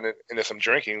get back into some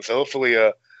drinking. So hopefully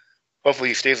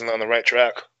he stays on the right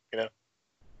track.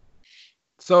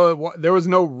 So there was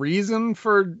no reason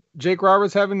for Jake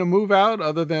Roberts having to move out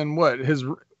other than what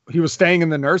he was staying in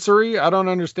the nursery. I don't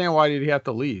understand why did he have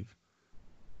to leave.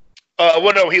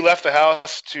 Well, no, he left the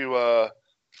house to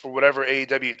for whatever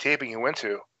AEW taping he went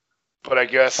to, but I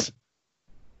guess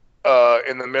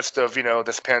in the midst of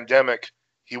this pandemic,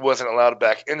 he wasn't allowed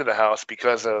back into the house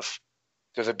because of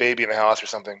there's a baby in the house or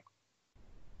something.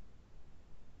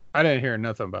 I didn't hear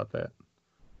nothing about that.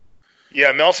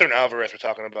 Yeah, Meltzer and Alvarez were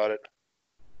talking about it.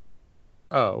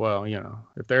 Oh well,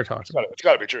 if they're talking, it's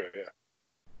got to be true.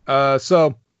 Yeah.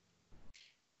 So,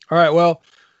 all right. Well,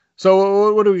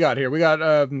 so what do we got here? We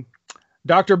got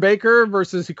Dr. Baker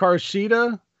versus Hikaru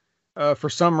Shida. For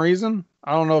some reason,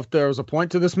 I don't know if there was a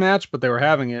point to this match, but they were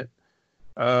having it.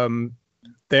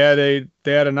 They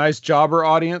had a nice jobber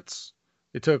audience.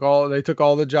 They took all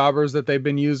the jobbers that they've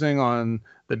been using on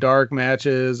the dark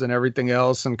matches and everything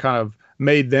else, and kind of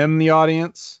made them the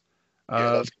audience.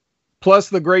 Plus,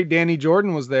 the great Danny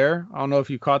Jordan was there. I don't know if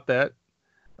you caught that,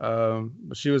 but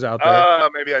she was out there.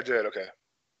 Maybe I did. Okay.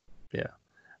 Yeah.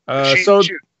 Does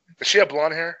she have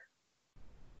blonde hair?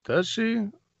 Does she?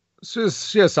 She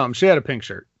has something. She had a pink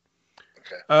shirt.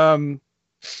 Okay.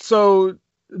 So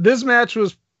this match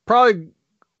was probably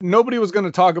nobody was going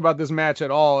to talk about this match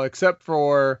at all except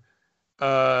for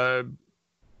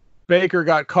Baker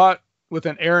got caught with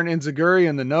an Aaron Enziguri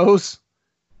in the nose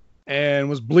and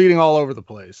was bleeding all over the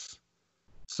place.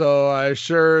 So I'm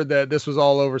sure that this was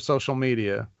all over social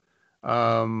media.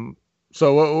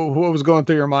 So what was going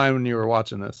through your mind when you were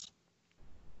watching this?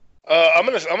 I'm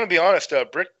gonna be honest.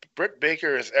 Britt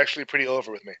Baker is actually pretty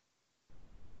over with me.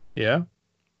 Yeah.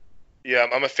 Yeah,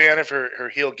 I'm a fan of her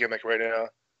heel gimmick right now.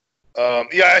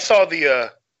 Yeah, I saw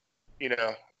the, I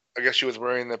guess she was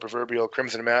wearing the proverbial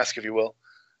crimson mask, if you will.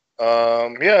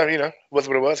 Yeah, was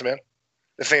what it was, man.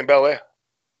 This ain't ballet.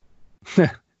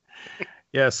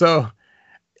 Yeah. So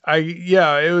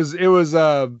it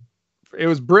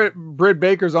was Britt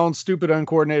Baker's own stupid,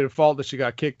 uncoordinated fault that she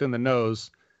got kicked in the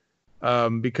nose,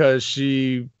 because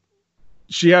she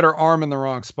had her arm in the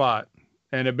wrong spot,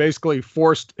 and it basically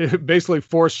forced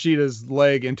Sheeta's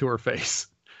leg into her face.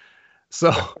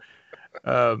 So,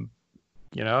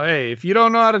 hey, if you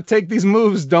don't know how to take these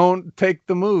moves, don't take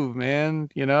the move, man.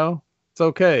 It's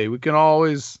okay. We can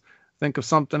always think of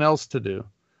something else to do.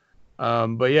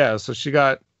 But yeah, so she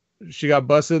got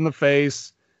busted in the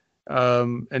face.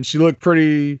 And she looked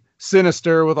pretty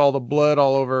sinister with all the blood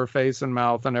all over her face and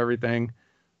mouth and everything.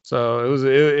 So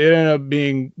it ended up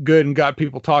being good and got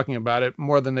people talking about it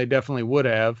more than they definitely would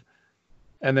have.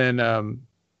 And then,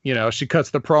 she cuts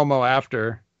the promo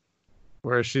after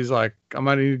where she's like, I'm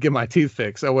going to need to get my teeth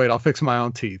fixed. Oh, wait, I'll fix my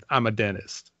own teeth. I'm a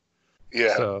dentist.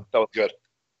 Yeah, so, that was good.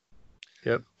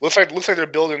 Yep. Looks like they're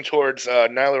building towards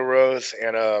Nyla Rose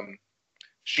and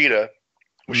Sheeta,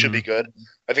 which should be good.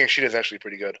 I think Sheeta's actually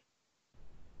pretty good.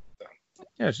 So.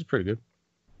 Yeah, she's pretty good.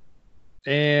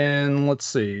 And let's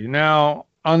see. Now,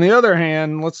 on the other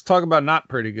hand, let's talk about not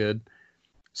pretty good.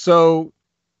 So,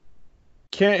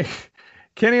 Kenny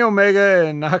Omega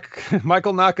and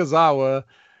Michael Nakazawa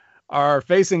are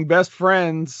facing Best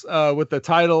Friends with the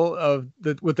title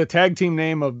with the tag team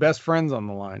name of Best Friends on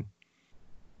the line.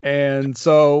 And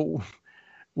so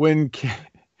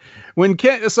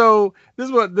so this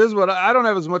is what I don't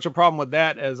have as much a problem with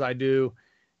that as I do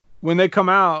when they come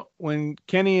out. When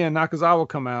Kenny and Nakazawa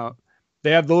come out,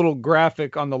 they have the little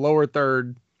graphic on the lower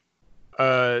third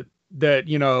that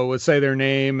would say their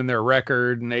name and their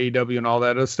record and AEW and all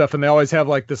that other stuff, and they always have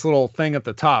like this little thing at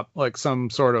the top, like some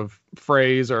sort of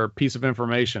phrase or piece of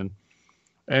information.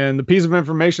 And the piece of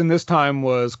information this time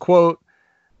was, quote,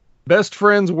 Best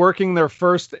Friends working their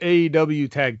first AEW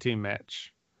tag team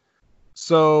match.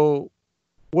 So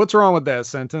what's wrong with that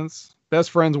sentence?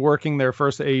 Best Friends working their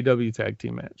first AEW tag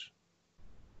team match.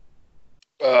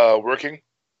 Working.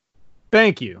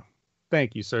 Thank you,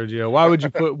 Sergio.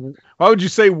 Why would you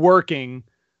say working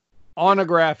on a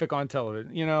graphic on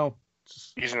television?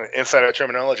 Using insider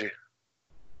terminology.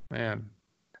 Man,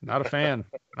 not a fan.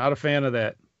 Not a fan of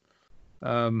that.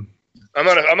 I'm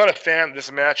not a fan.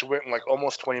 This match went like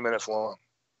almost 20 minutes long.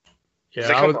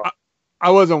 Yeah, I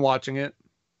wasn't watching it.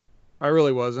 I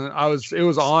really wasn't. It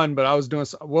was on, but I was doing,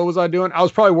 what was I doing? I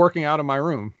was probably working out in my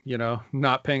room,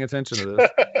 not paying attention to this.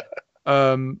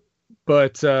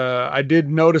 But I did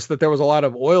notice that there was a lot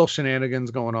of oil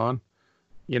shenanigans going on.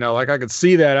 Like I could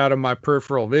see that out of my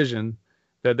peripheral vision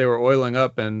that they were oiling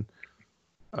up, and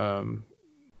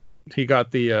he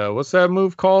got the what's that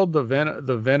move called? The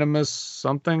venomous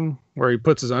something, where he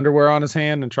puts his underwear on his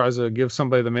hand and tries to give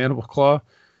somebody the mandible claw.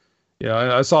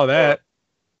 Yeah, I saw that.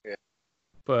 Yeah.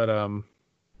 But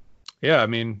yeah, I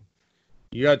mean,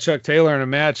 you got Chuck Taylor in a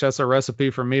match. That's a recipe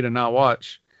for me to not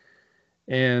watch.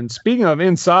 And speaking of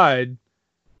inside,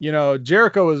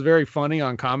 Jericho was very funny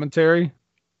on commentary,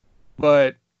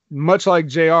 but much like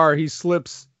JR, he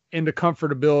slips into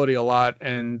comfortability a lot,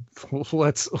 and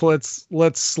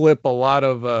let's slip a lot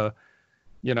of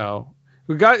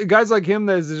we got guys like him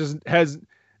that just has,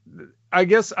 I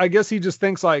guess he just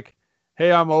thinks like,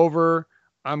 hey, I'm over,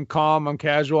 I'm calm, I'm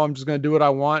casual, I'm just gonna do what I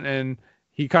want, and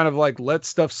he kind of like lets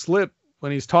stuff slip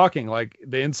when he's talking, like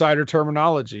the insider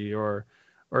terminology or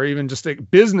even just a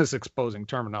business exposing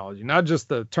terminology, not just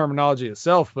the terminology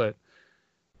itself, but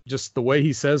just the way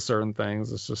he says certain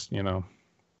things. It's just, I don't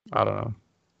know.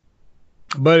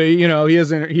 But he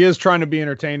is trying to be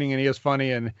entertaining, and he is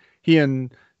funny, and he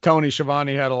and Tony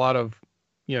Schiavone had a lot of,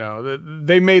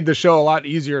 they made the show a lot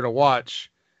easier to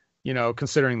watch,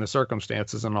 considering the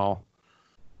circumstances and all.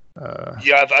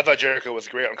 Yeah, I thought Jericho was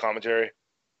great on commentary.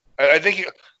 I think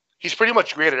he's pretty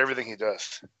much great at everything he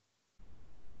does.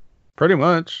 Pretty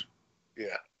much.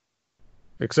 Yeah.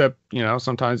 Except,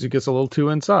 sometimes he gets a little too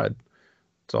inside.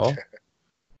 That's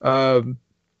all.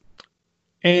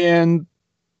 And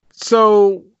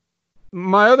so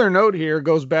my other note here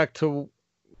goes back to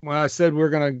when I said we're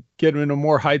going to get into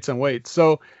more heights and weights.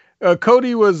 So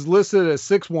Cody was listed as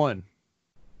 6'1".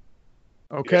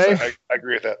 Okay. Yes, I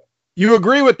agree with that. You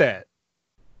agree with that?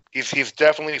 He's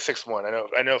definitely 6'1".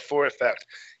 I know for a fact.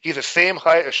 He's the same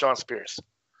height as Sean Spears.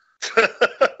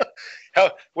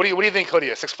 What do you think Cody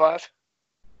is? 6'5"?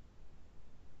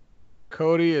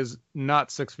 Cody is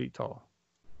not 6 feet tall.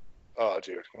 Oh,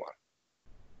 dude, come on.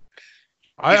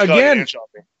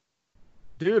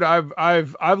 Dude,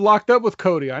 I've locked up with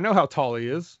Cody. I know how tall he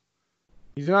is.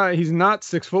 He's not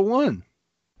 6'1".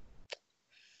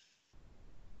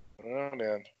 Oh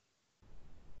man.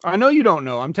 I know you don't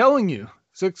know. I'm telling you.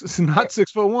 It's not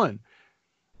 6'1".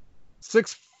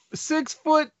 6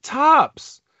 foot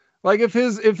tops. Like if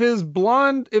his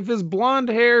blonde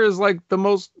hair is like the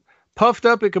most puffed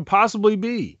up it could possibly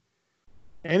be,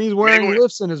 and he's wearing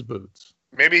lifts in his boots.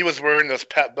 Maybe he was wearing those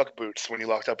Pat Buck boots when he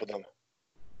locked up with them.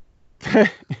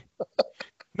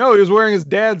 No, he was wearing his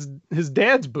dad's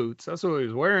boots. That's what he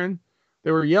was wearing.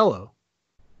 They were yellow.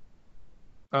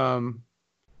 Yeah,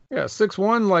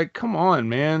 6'1". Like, come on,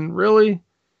 man, really?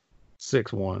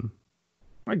 6'1".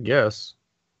 I guess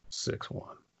 6'1".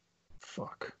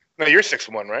 Fuck. No, you're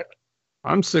 6'1", right?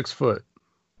 I'm 6 foot.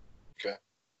 Okay.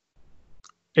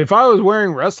 If I was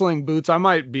wearing wrestling boots, I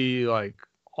might be like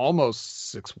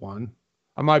almost 6'1".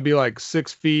 I might be like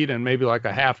 6 feet and maybe like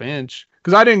a half inch.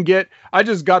 Because I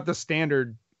just got the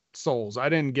standard soles. I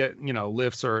didn't get,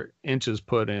 lifts or inches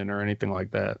put in or anything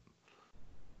like that.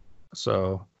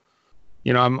 So,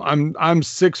 I'm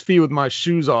 6 feet with my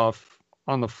shoes off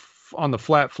on the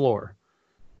flat floor.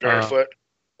 Barefoot?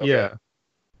 Okay. Yeah.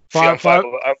 I'm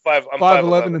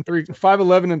 5'11" and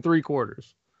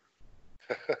 3/4.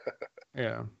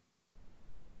 Yeah.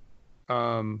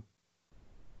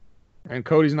 And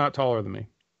Cody's not taller than me.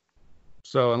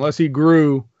 So unless he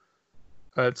grew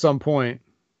at some point,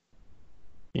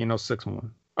 6'1".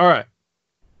 All right.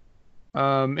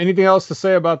 Anything else to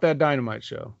say about that Dynamite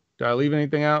show? Did I leave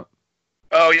anything out?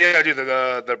 Oh yeah, dude,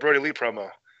 the Brody Lee promo.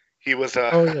 He was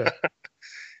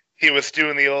he was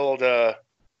doing the old the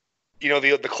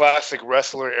classic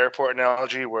wrestler airport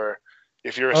analogy where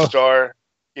if you're a star,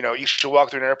 you should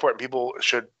walk through an airport and people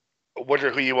should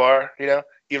wonder who you are, even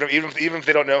if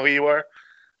they don't know who you are.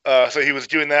 So he was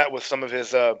doing that with some of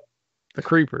his the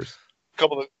creepers.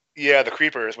 The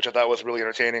creepers, which I thought was really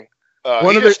entertaining.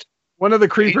 One of the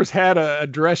creepers had a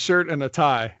dress shirt and a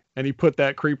tie, and he put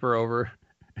that creeper over.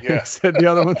 Yeah. He said the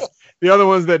other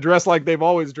ones that dress like they've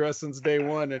always dressed since day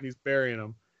one, and he's burying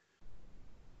them.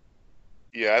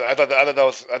 Yeah, I thought that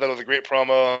was a great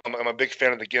promo. I'm a big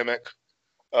fan of the gimmick.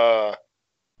 Yeah,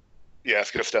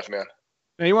 it's good stuff, man.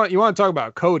 Now you want to talk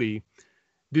about Cody?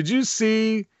 Did you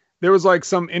see there was like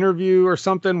some interview or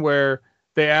something where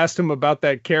they asked him about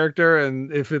that character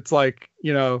and if it's like,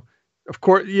 of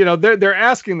course, they're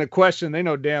asking the question. They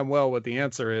know damn well what the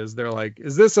answer is. They're like,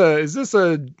 is this a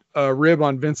rib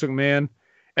on Vince McMahon?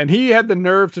 And he had the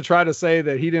nerve to try to say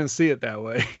that he didn't see it that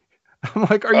way. I'm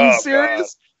like, are you Oh,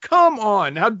 serious? Come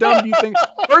on. How dumb do you think?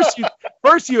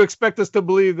 First you expect us to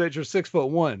believe that you're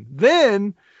 6'1".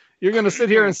 Then you're going to sit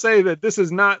here and say that this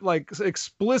is not like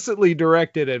explicitly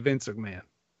directed at Vince McMahon.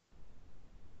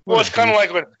 Well, it's kind of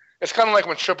like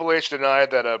when Triple H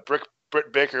denied that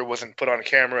Britt Baker wasn't put on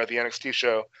camera at the NXT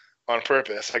show on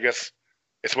purpose. I guess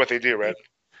it's what they do, right?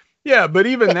 Yeah, but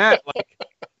even that, like,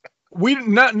 we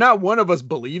not one of us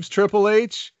believes Triple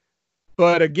H,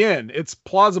 but again, it's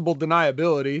plausible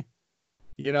deniability.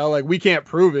 You know, like, we can't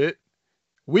prove it.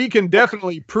 We can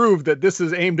definitely prove that this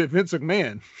is aimed at Vince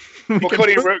McMahon. Well,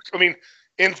 Cody Rhodes, I mean,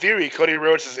 in theory, Cody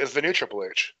Rhodes is the new Triple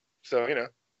H. So, you know.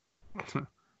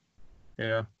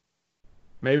 Yeah.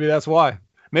 Maybe that's why.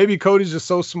 Maybe Cody's just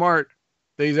so smart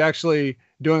that he's actually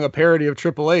doing a parody of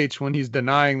Triple H when he's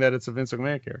denying that it's a Vince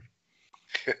McMahon character.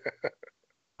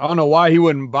 I don't know why he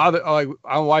wouldn't bother. Like,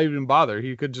 I don't know why he didn't bother.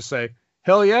 He could just say,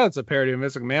 hell yeah, it's a parody of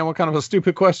Vince McMahon. What kind of a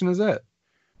stupid question is that?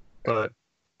 But,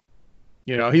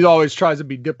 you know, he always tries to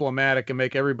be diplomatic and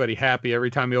make everybody happy every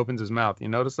time he opens his mouth. You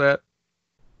notice that?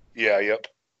 Yeah, yep.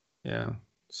 Yeah,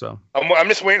 so. I'm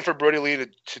just waiting for Brody Lee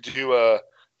to do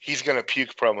he's going to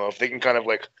puke promo. If they can kind of,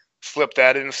 like, slip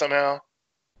that in somehow.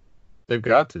 They've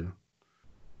got to.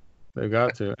 They've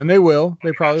got to. And they will.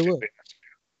 They probably will.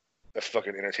 That's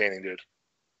fucking entertaining, dude.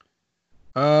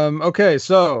 Okay,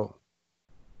 so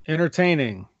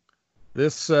entertaining.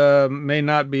 This may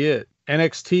not be it.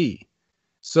 NXT.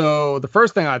 So the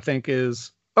first thing I think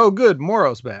is, oh, good,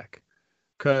 Moro's back.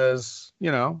 Because,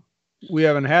 you know, we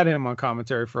haven't had him on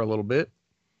commentary for a little bit.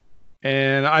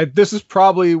 And this is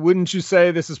probably, wouldn't you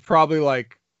say this is probably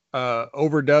like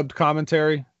overdubbed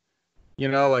commentary? You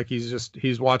know, like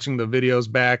he's watching the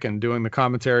videos back and doing the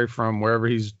commentary from wherever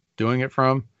he's doing it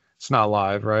from. It's not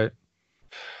live, right?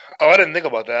 Oh, I didn't think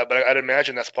about that, but I'd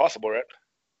imagine that's possible, right?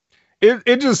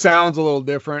 It just sounds a little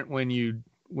different when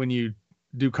you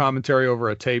do commentary over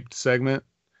a taped segment.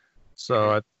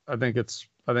 So I think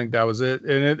that was it.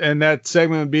 And that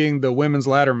segment being the women's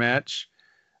ladder match.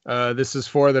 This is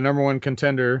for the number one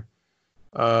contender.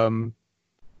 And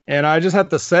I just have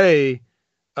to say,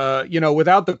 you know,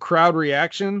 without the crowd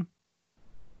reaction,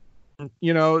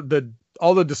 you know,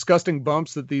 all the disgusting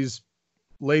bumps that these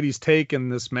ladies take in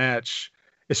this match,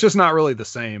 it's just not really the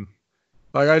same.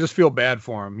 Like, I just feel bad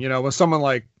for them. You know, when someone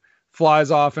like flies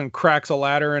off and cracks a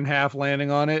ladder in half landing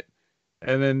on it,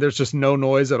 and then there's just no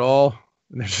noise at all,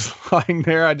 and they're just lying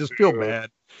there, I just feel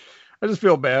bad. I just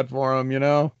feel bad for them, you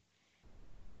know?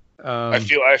 I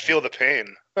feel the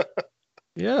pain.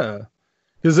 Yeah.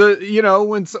 Because, you know,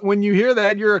 when you hear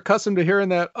that, you're accustomed to hearing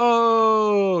that,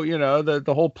 oh, you know,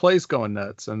 the whole place going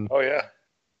nuts. And oh, yeah.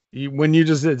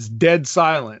 It's dead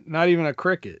silent, not even a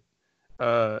cricket.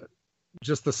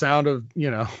 Just the sound of,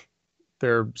 you know,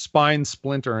 their spine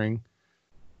splintering.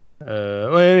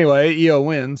 Well, anyway, Io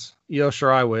wins. Io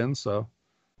Shirai wins, so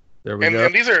there we go.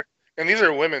 And these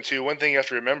are women too. One thing you have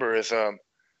to remember is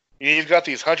you've got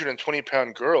these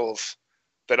 120-pound girls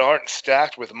that aren't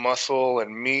stacked with muscle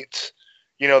and meat.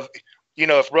 You know,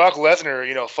 if Brock Lesnar,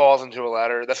 you know, falls into a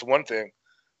ladder, that's one thing.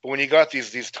 But when you got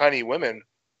these tiny women,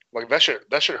 like, that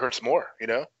shit hurts more, you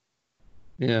know?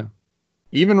 Yeah.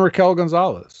 Even Raquel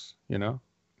Gonzalez, you know?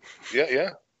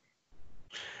 Yeah.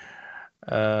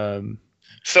 Um,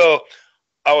 So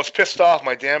I was pissed off.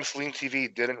 My damn Sling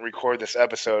TV didn't record this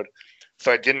episode,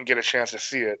 so I didn't get a chance to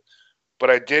see it. But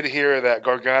I did hear that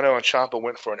Gargano and Ciampa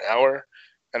went for an hour,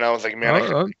 and I was like,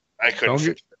 man, I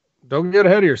couldn't. Don't get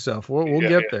ahead of yourself. We'll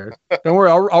get there. Don't worry.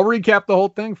 I'll recap the whole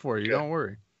thing for you. Yeah. Don't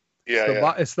worry.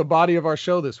 Yeah, it's the body of our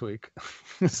show this week.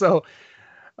 So,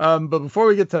 but before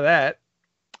we get to that,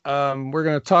 we're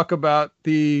going to talk about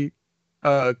the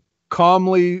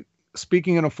calmly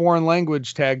speaking in a foreign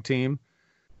language tag team.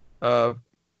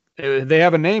 They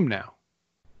have a name now,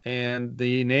 and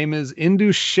the name is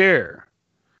Indus Sher,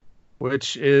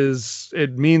 which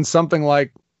means something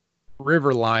like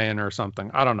river lion or something.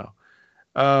 I don't know.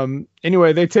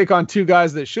 Anyway, they take on two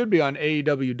guys that should be on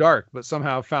AEW Dark, but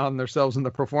somehow found themselves in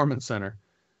the Performance Center.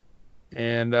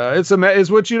 And it's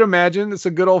what you'd imagine. It's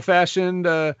a good old fashioned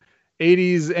 80s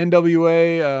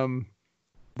NWA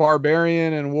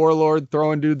barbarian and warlord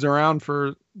throwing dudes around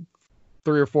for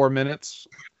 3 or 4 minutes.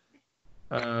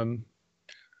 Oh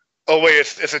wait,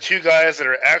 it's the two guys that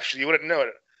are actually, you wouldn't know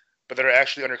it, but they're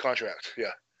actually under contract.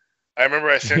 Yeah, I remember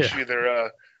I sent you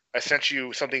their. I sent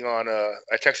you something on.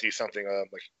 I texted you something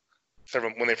like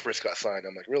several when they first got signed.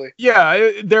 I'm like, really?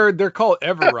 Yeah, they're called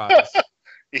Everrise.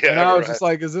 Yeah, and I was just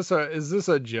like, is this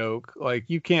a joke? Like,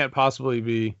 you can't possibly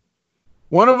be.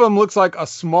 One of them looks like a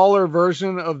smaller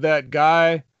version of that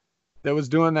guy that was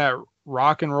doing that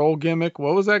rock and roll gimmick.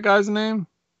 What was that guy's name?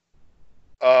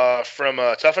 From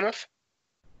Tough Enough?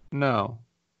 No.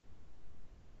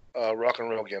 Rock and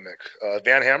roll gimmick.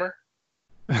 Van Hammer?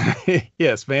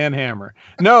 Yes, Van Hammer.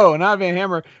 No, not Van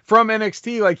Hammer. From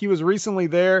NXT, like he was recently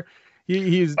there.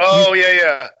 He's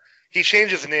yeah. He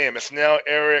changed his name. It's now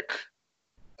Eric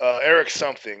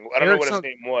something. I don't know what his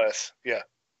name was. Yeah.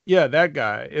 Yeah, that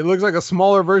guy. It looks like a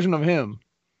smaller version of him.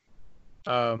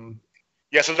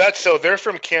 Yeah, so they're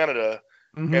from Canada,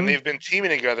 and they've been teaming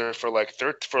together for like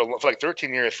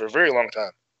 13 years, for a very long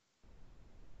time.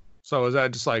 So is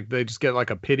that just like they just get like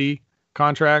a pity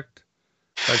contract?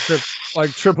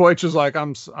 Like Triple H is like,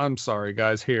 I'm sorry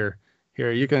guys, here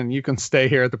you can stay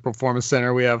here at the Performance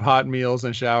Center. We have hot meals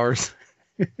and showers.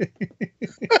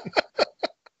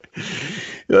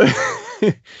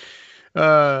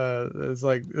 It's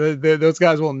like those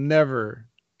guys will never,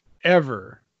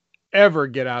 ever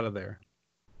get out of there.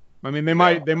 I mean, they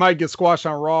might get squashed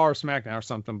on Raw or SmackDown or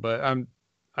something, but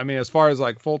I mean, as far as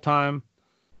like full time,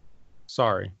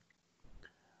 sorry.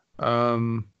 So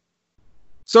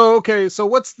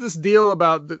what's this deal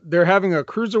about? They're having a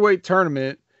cruiserweight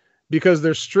tournament because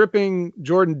they're stripping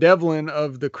Jordan Devlin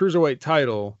of the cruiserweight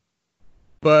title,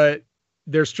 but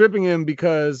they're stripping him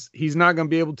because he's not going to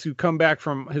be able to come back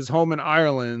from his home in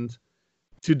Ireland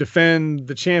to defend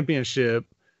the championship.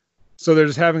 So they're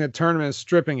just having a tournament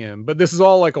stripping him. But this is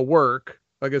all like a work.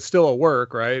 Like it's still a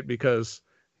work, right? Because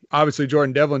obviously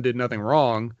Jordan Devlin did nothing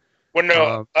wrong. Well,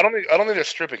 no, I don't think they're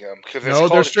stripping him.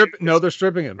 They're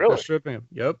stripping him. Really? They're stripping him.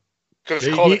 Yep. Because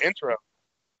it's called an interim.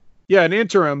 Yeah, an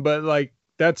interim, but like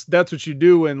that's what you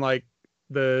do when like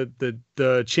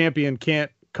the champion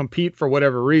can't compete for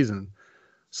whatever reason.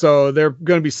 So they're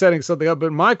going to be setting something up.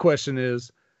 But my question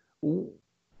is,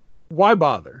 why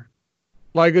bother?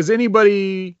 Like, does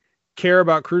anybody care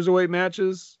about cruiserweight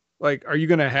matches? Like, are you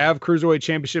going to have cruiserweight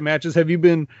championship matches? Have you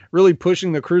been really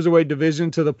pushing the cruiserweight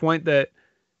division to the point that,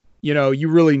 you know, you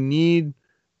really need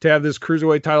to have this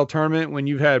cruiserweight title tournament when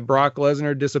you've had Brock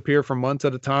Lesnar disappear for months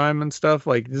at a time and stuff?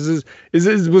 Like, was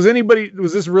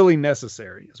this really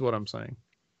necessary is what I'm saying.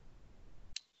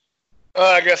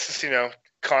 I guess it's,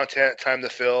 content, time to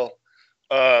fill.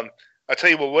 I tell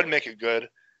you what would make it good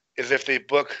is if they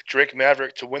book Drake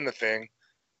Maverick to win the thing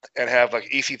and have like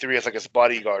EC3 as like his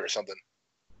bodyguard or something.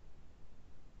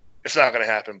 It's not going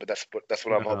to happen, but that's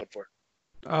what I'm hoping for.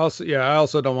 I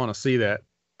also don't want to see that.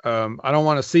 I don't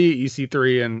want to see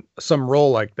EC3 in some role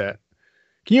like that.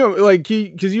 Can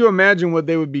you imagine what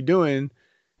they would be doing?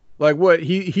 Like what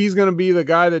he's going to be the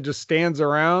guy that just stands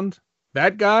around,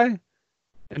 that guy,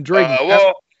 and Drake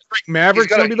Maverick's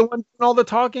going to be the one doing all the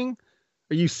talking.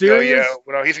 Are you serious? Yeah,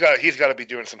 well, he's got to be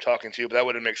doing some talking too, but that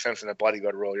wouldn't make sense in a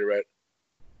bodyguard role. You're right.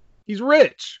 He's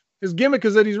rich. His gimmick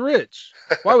is that he's rich.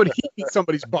 Why would he be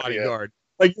somebody's bodyguard?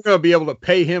 Yeah. Like you're going to be able to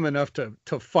pay him enough to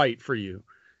fight for you.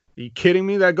 Are you kidding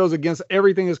me? That goes against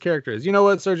everything his character is. You know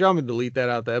what, Sergio? I'm going to delete that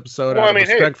out of the episode. Well,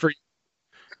 respect for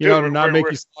you. To not make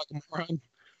you sound like a moron.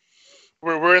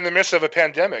 We're in the midst of a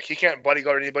pandemic. He can't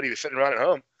bodyguard anybody who's sitting around at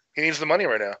home. He needs the money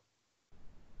right now.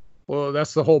 Well,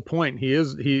 that's the whole point.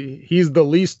 He's the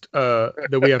least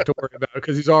that we have to worry about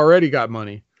because he's already got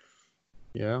money.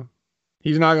 Yeah.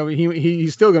 He's not going to be,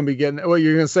 he's still going to be getting, well,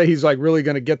 you're going to say he's like really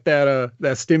going to get that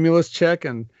stimulus check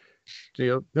and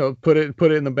he'll put it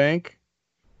in the bank.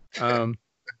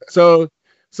 So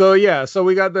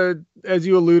we got as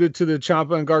you alluded to, the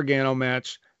Ciampa and Gargano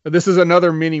match. This is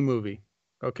another mini movie.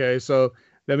 Okay. So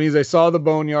that means they saw the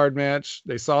Boneyard match.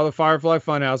 They saw the Firefly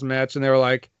Funhouse match and they were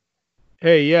like,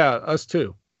 hey, yeah, us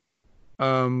too.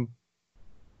 And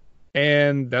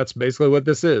that's basically what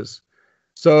this is.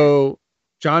 So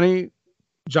Johnny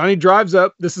drives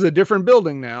up. This is a different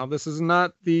building now. This is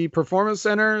not the Performance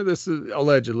Center. This is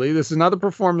not the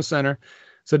Performance Center.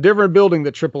 It's a different building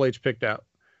that Triple H picked out.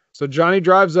 So Johnny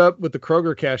drives up with the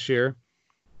Kroger cashier,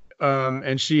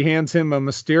 and she hands him a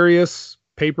mysterious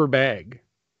paper bag.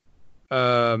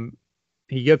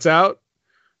 He gets out.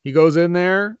 He goes in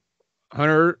there.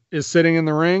 Hunter is sitting in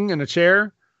the ring in a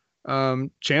chair.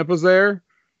 Ciampa's there.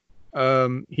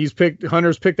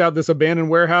 Hunter's picked out this abandoned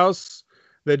warehouse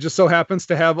that just so happens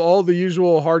to have all the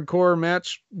usual hardcore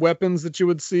match weapons that you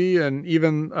would see, and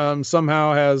even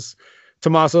somehow has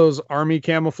Tommaso's army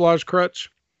camouflage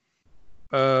crutch.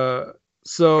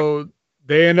 So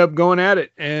they end up going at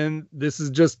it, and this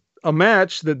is just a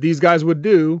match that these guys would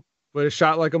do, but it's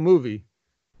shot like a movie.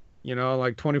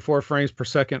 Like 24 frames per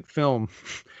second film.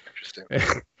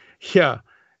 Interesting. Yeah,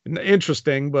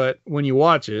 interesting, but when you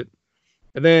watch it,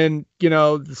 and then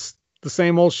the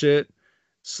same old shit.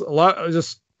 A lot of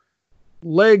just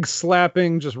leg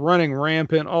slapping, just running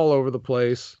rampant all over the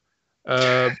place.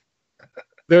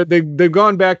 They've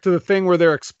gone back to the thing where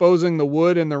they're exposing the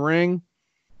wood in the ring,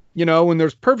 when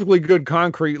there's perfectly good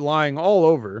concrete lying all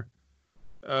over,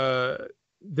 uh,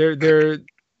 they're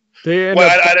they end Well,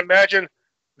 up. I'd imagine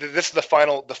this is the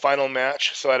final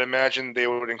match, so I'd imagine they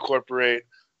would incorporate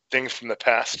things from the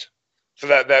past. So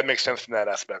that makes sense from that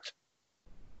aspect.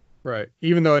 Right,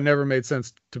 even though it never made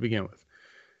sense to begin with.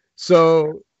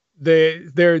 So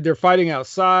they're fighting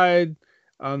outside.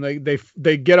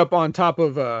 They get up on top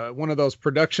of one of those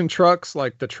production trucks,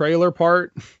 like the trailer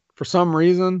part, for some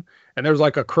reason, and there's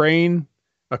like a crane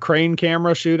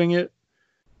camera shooting it.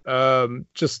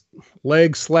 Just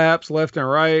leg slaps left and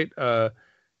right.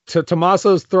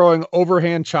 Tommaso's throwing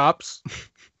overhand chops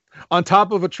on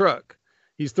top of a truck.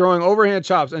 He's throwing overhand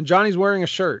chops, and Johnny's wearing a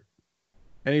shirt,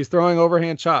 and he's throwing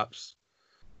overhand chops.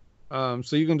 So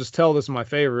you can just tell this is my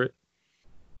favorite.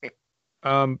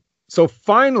 So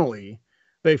finally,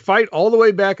 they fight all the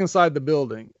way back inside the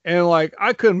building, and like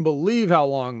I couldn't believe how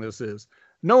long this is.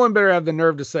 No one better have the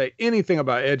nerve to say anything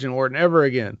about Edge and Orton ever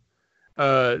again.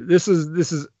 This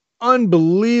is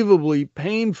unbelievably,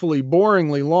 painfully,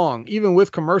 boringly long, even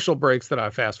with commercial breaks that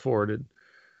I fast forwarded.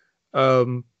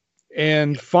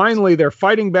 And finally, they're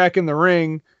fighting back in the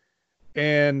ring,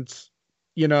 and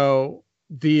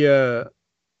the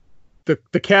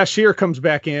cashier comes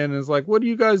back in and is like, "What are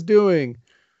you guys doing?"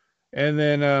 And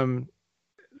then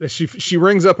she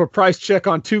rings up a price check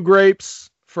on 2 grapes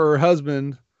for her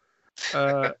husband,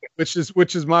 which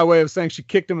is my way of saying she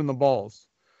kicked him in the balls.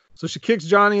 So she kicks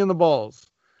Johnny in the balls,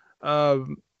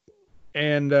 and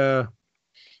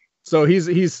so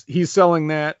he's selling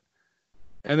that,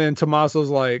 and then Tommaso's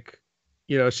like,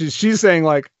 she's saying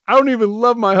like, "I don't even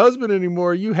love my husband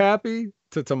anymore. Are you happy?"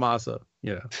 To Tommaso,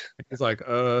 he's like,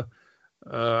 I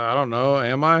don't know,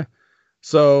 am I?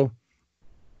 So,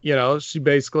 she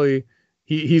basically,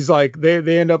 he's like,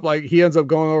 they end up like, he ends up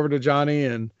going over to Johnny,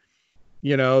 and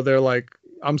they're like,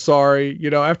 "I'm sorry,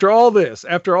 after all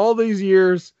these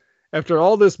years, after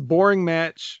all this boring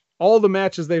match, all the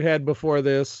matches they've had before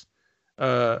this,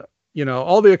 all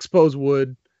the exposed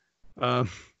wood,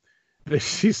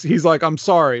 he's like, "I'm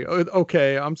sorry.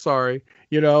 Okay, I'm sorry.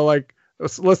 Like,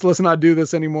 let's not do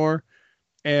this anymore."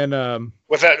 And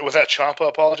was that Ciampa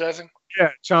apologizing?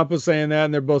 Yeah, Ciampa's saying that,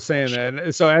 and they're both saying that.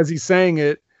 And so as he's saying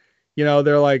it,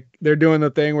 they're doing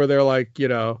the thing where they're like,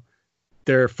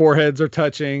 their foreheads are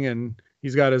touching, and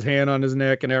he's got his hand on his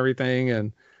neck and everything,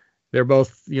 and they're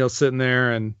both, sitting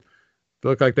there and they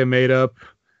look like they made up.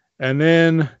 And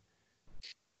then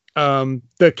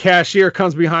the cashier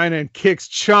comes behind and kicks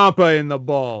Ciampa in the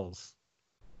balls.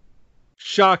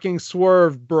 Shocking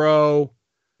swerve, bro.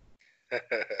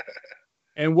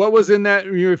 And what was in that?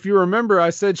 If you remember, I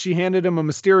said she handed him a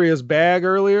mysterious bag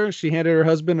earlier. She handed her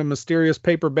husband a mysterious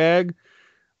paper bag.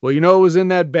 Well, what was in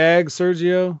that bag,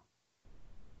 Sergio?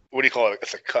 What do you call it?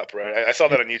 It's a cup, right? I saw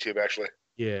that on YouTube, actually.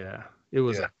 Yeah, it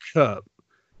was a cup.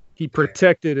 He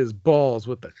protected his balls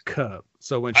with the cup.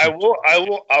 So when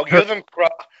I'll give them.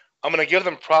 I'm going to give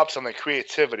them props on the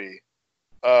creativity.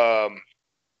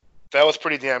 That was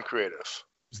pretty damn creative.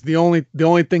 It's the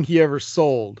only thing he ever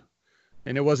sold,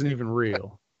 and it wasn't even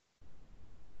real.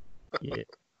 Yeah.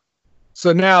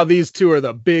 So now these two are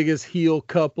the biggest heel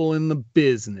couple in the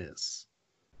business.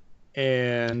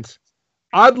 And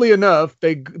oddly enough,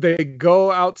 they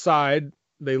go outside.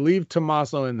 They leave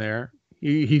Tommaso in there.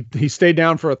 He stayed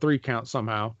down for a 3 count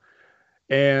somehow.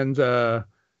 And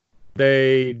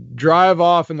they drive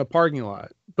off in the parking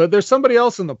lot. But there's somebody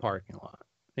else in the parking lot.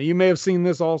 And you may have seen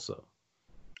this also.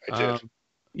 I did.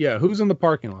 Yeah, who's in the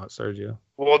parking lot, Sergio?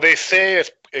 Well, they say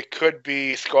it could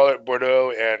be Scarlett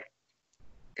Bordeaux and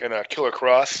Killer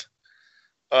Cross.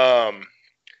 I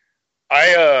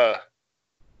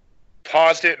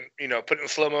paused it, put it in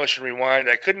slow motion, rewind.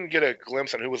 I couldn't get a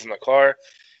glimpse on who was in the car.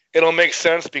 It'll make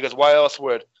sense because why else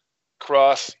would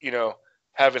Cross,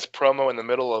 have his promo in the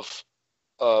middle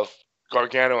of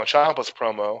Gargano and Ciampa's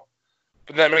promo?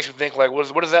 But that makes me think, like,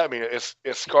 what does that mean? Is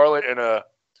Scarlett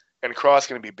and Cross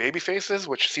going to be baby faces,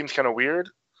 which seems kind of weird?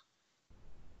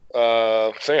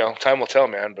 So time will tell,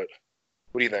 man. But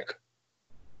what do you think?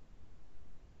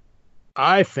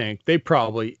 I think they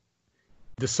probably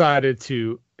decided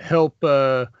to help,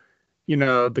 the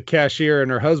cashier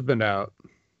and her husband out.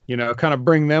 Kind of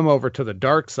bring them over to the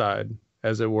dark side,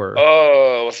 as it were.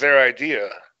 Oh, it was their idea.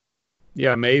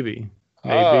 Yeah, maybe.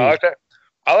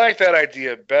 I like that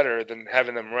idea better than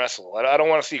having them wrestle. I don't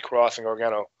want to see Cross and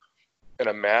Gargano in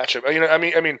a match. I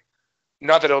mean,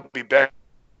 not that it'll be bad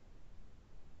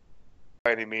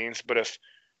by any means, but if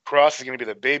Cross is going to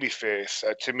be the baby face,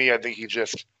 to me, I think he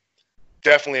just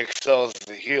definitely excels as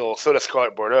a heel. So does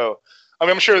Scarlett Bordeaux. I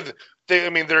mean, I'm sure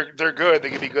they're good.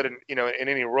 They can be good in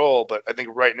any role, but I think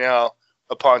right now,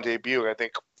 upon debuting, I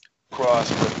think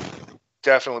Cross would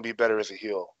definitely be better as a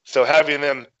heel. So having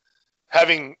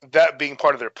that being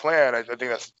part of their plan, I think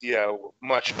that's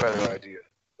much better idea.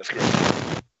 That's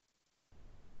great.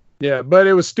 Yeah, but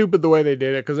it was stupid the way they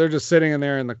did it because they're just sitting in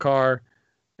there in the car,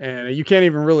 and you can't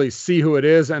even really see who it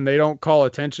is, and they don't call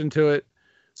attention to it.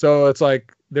 So it's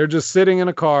like they're just sitting in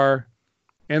a car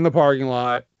in the parking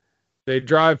lot. They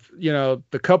drive,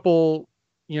 the couple,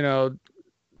 the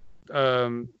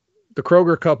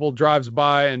Kroger couple drives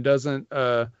by and doesn't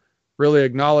really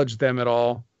acknowledge them at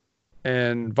all,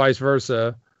 and vice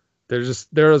versa. There's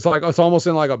like, it's almost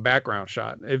in like a background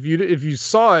shot. If you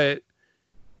saw it,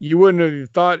 you wouldn't have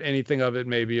thought anything of it,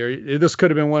 maybe, or this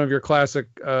could have been one of your classic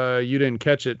you didn't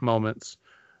catch it moments.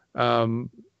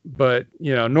 But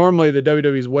normally the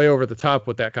WWE's way over the top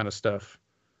with that kind of stuff.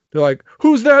 They're like,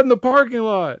 "Who's that in the parking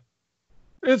lot?"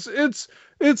 It's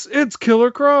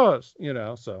Killer Cross,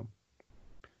 so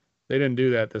they didn't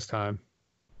do that this time.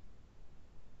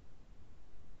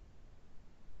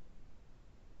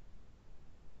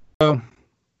 All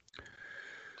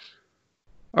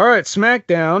right,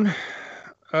 SmackDown.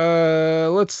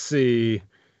 Let's see.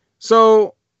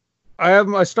 So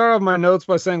I start off my notes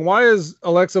by saying, why is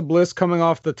Alexa Bliss coming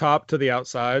off the top to the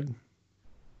outside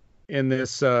in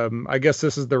this? I guess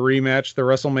this is the rematch, the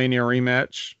WrestleMania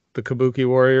rematch, the Kabuki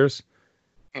Warriors.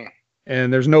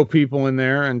 And there's no people in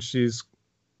there, and she's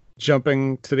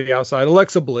jumping to the outside.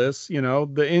 Alexa Bliss,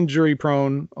 the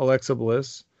injury-prone Alexa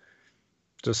Bliss,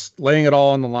 just laying it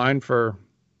all on the line for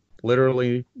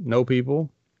literally no people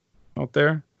out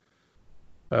there.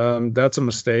 That's a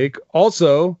mistake.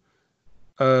 Also,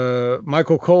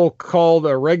 Michael Cole called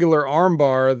a regular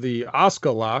armbar the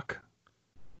Asuka lock,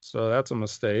 so that's a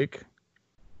mistake.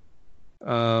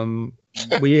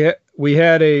 We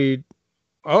had a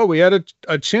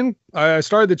chin. I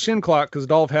started the chin clock because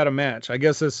Dolph had a match. I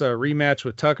guess it's a rematch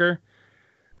with Tucker.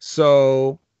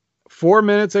 So 4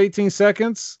 minutes 18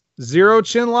 seconds, 0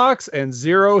 chin locks and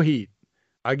 0 heat.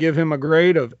 I give him a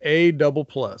grade of A++.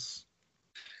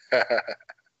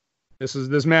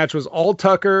 This match was all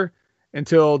Tucker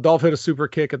until Dolph hit a super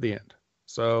kick at the end.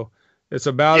 So it's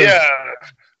about a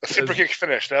super kick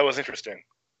finish. That was interesting.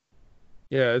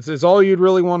 Yeah, it's all you'd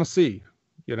really want to see.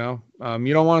 You don't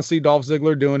want to see Dolph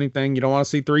Ziggler do anything. You don't want to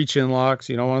see 3 chin locks.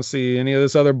 You don't want to see any of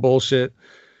this other bullshit.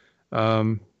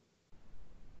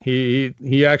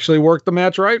 He actually worked the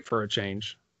match right for a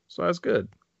change, so that's good.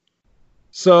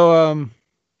 So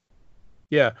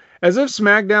yeah, as if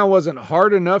SmackDown wasn't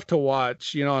hard enough to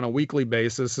watch, on a weekly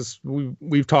basis.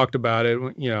 We've talked about it.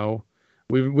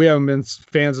 We haven't been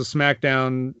fans of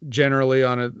SmackDown generally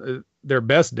on their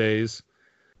best days.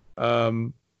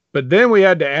 But then we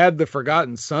had to add the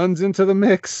Forgotten Sons into the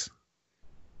mix.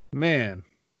 Man.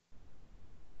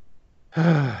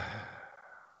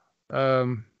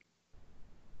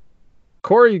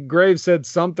 Corey Graves said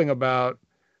something about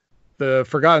the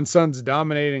Forgotten Sons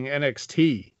dominating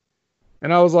NXT.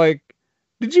 And I was like,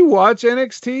 did you watch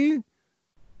NXT?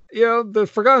 The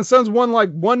Forgotten Sons won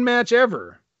like 1 match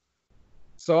ever.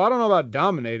 So I don't know about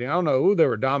dominating. I don't know who they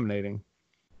were dominating.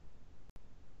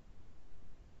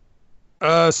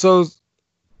 So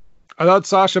I thought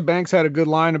Sasha Banks had a good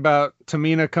line about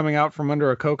Tamina coming out from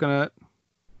under a coconut.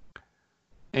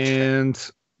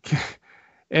 And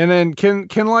then can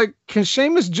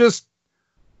Sheamus just,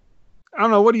 I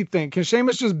don't know, what do you think? Can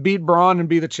Sheamus just beat Braun and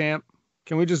be the champ?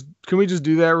 Can we just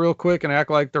do that real quick and act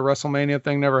like the WrestleMania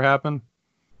thing never happened?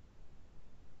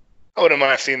 I wouldn't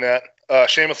mind seeing that.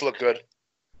 Sheamus looked good.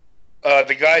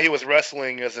 The guy he was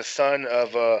wrestling is the son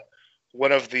of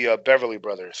one of the Beverly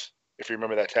brothers, if you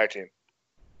remember that tag team.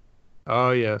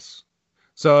 Oh, yes.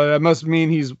 So that must mean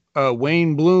he's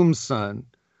Wayne Bloom's son,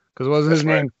 because wasn't his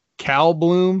name Cal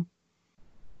Bloom?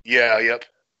 Yeah, yep.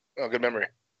 Oh, good memory.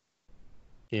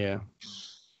 Yeah.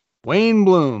 Wayne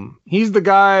Bloom. He's the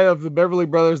guy of the Beverly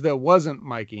Brothers that wasn't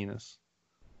Mike Enos.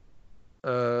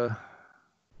 Yeah,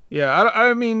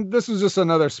 I mean, this was just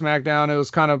another SmackDown. It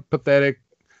was kind of pathetic.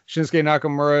 Shinsuke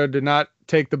Nakamura did not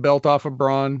take the belt off of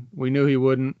Braun. We knew he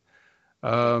wouldn't.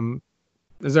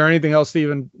 Is there anything else to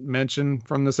even mention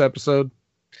from this episode?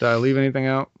 Did I leave anything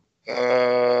out?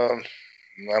 I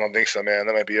don't think so, man.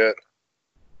 That might be it.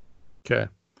 Okay.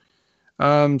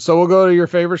 So we'll go to your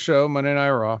favorite show, Monday Night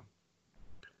Raw.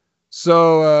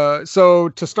 So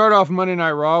to start off Monday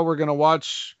Night Raw,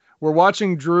 we're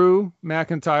watching Drew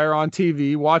McIntyre on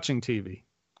TV, watching TV.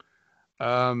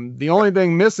 The only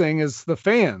thing missing is the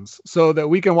fans, so that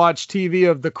we can watch TV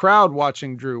of the crowd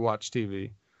watching Drew watch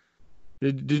TV.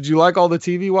 Did you like all the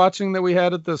TV watching that we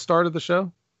had at the start of the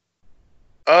show?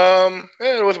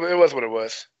 It was what it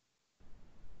was.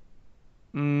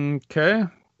 Okay.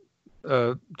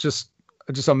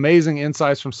 just amazing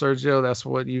insights from Sergio. That's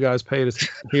what you guys pay to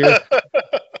hear.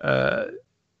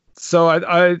 So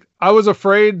I was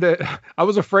afraid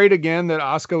again that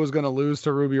Asuka was going to lose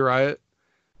to Ruby Riott.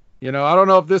 You know, I don't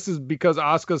know if this is because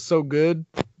Asuka's so good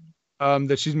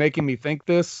that she's making me think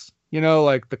this. You know,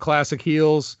 like the classic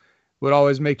heels would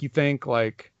always make you think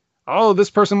like, oh, this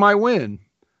person might win.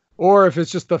 Or if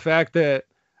it's just the fact that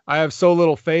I have so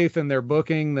little faith in their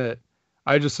booking that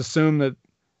I just assume that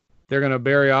they're going to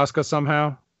bury Asuka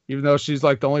somehow, even though she's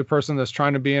like the only person that's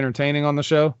trying to be entertaining on the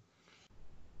show.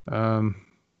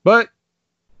 But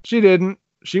she didn't.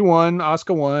 She won.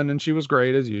 Asuka won, and she was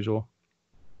great as usual.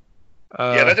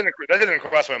 Yeah, that didn't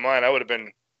cross my mind. That would have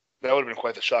been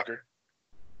quite the shocker.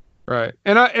 Right.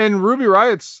 And Ruby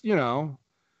Riott's, you know,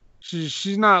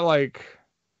 she's not a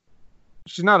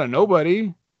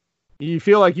nobody. You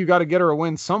feel like you got to get her a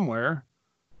win somewhere,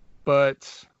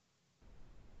 but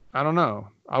I don't know.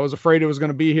 I was afraid it was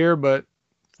going to be here, but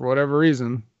for whatever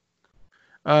reason.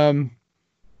 And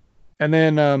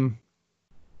then,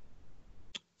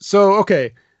 so,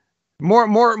 okay.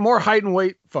 More height and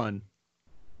weight fun.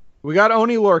 We got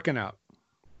Oni Lorcan out.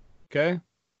 Okay.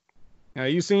 Now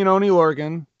you've seen Oni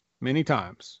Lorcan many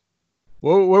times.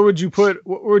 Where would you put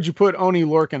Oni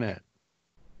Lorcan at?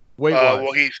 Weight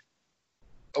wise?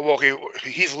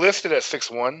 He's listed at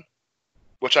 6'1",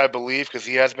 which I believe because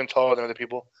he has been taller than other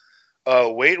people.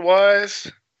 Weight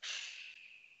wise,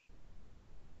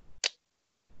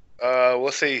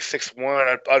 we'll say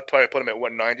 6'1". I'd probably put him at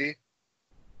 190.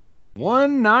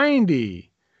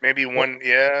 190. Maybe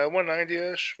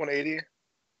 190-ish, 180.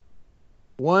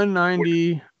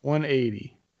 190,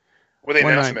 180. Where they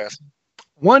announce him as?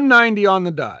 190 on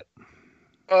the dot.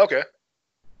 Oh, okay.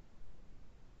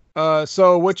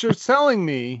 So what you're telling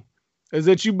me is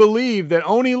that you believe that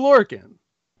Oni Lorcan,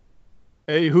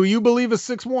 who you believe is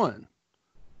 6'1",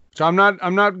 which I'm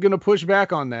not going to push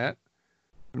back on that.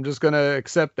 I'm just going to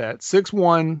accept that.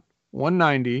 6'1",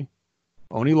 190,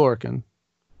 Oni Lorcan.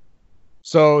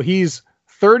 So he's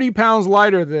 30 pounds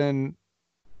lighter than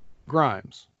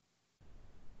Grimes.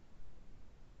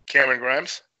 Cameron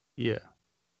Grimes? Yeah.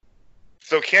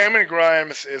 So Cameron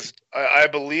Grimes is, I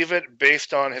believe it,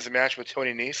 based on his match with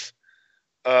Tony Nese.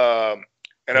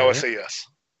 And I would say yes.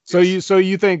 So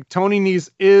you think Tony Nese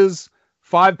is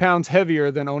 5 pounds heavier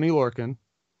than Oni Lorcan?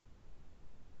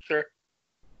 Sure.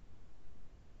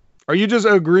 Are you just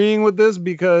agreeing with this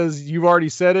because you've already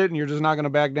said it and you're just not going to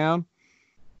back down?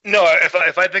 No,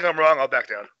 if I think I'm wrong, I'll back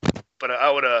down. But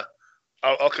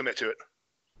I'll commit to it.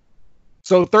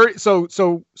 So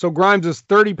Grimes is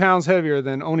 30 pounds heavier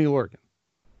than Oni Lorcan.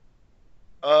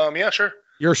 Yeah, sure.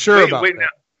 You're sure about that?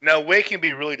 Now weight can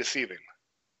be really deceiving.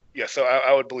 Yeah, so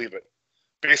I would believe it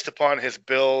based upon his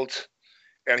build,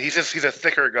 and he's a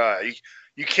thicker guy.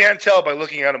 You can't tell by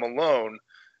looking at him alone,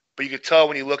 but you can tell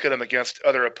when you look at him against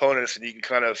other opponents, and you can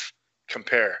kind of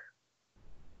compare.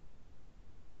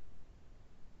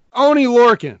 Oni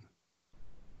Lorcan,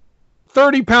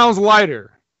 30 pounds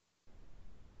lighter.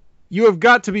 You have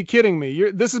got to be kidding me.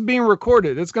 This is being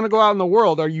recorded. It's going to go out in the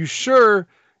world. Are you sure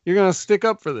you're going to stick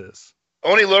up for this?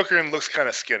 Oni Lorcan looks kind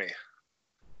of skinny.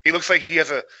 He looks like he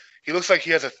has a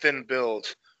thin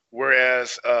build,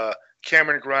 whereas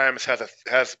Cameron Grimes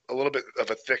has a little bit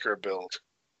of a thicker build.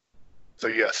 So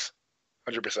yes,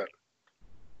 100%.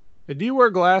 Do you wear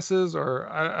glasses, or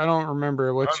I don't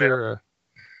remember what's your?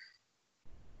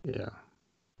 Yeah.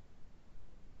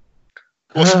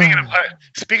 Well,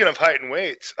 speaking of height and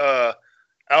weight,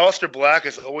 Aleister Black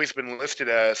has always been listed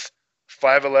as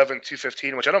 5'11",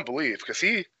 215, which I don't believe because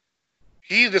he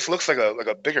just looks like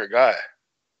a bigger guy.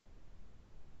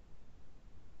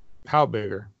 How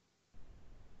bigger?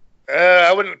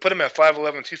 I wouldn't put him at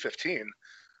 5'11", 215.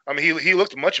 I mean, he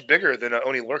looked much bigger than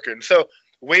Oni Lorcan. So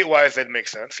weight-wise, that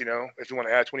makes sense, you know, if you want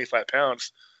to add 25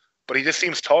 pounds. But he just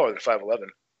seems taller than 5'11".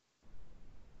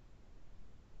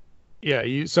 Yeah,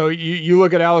 you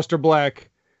look at Aleister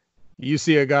Black, you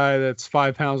see a guy that's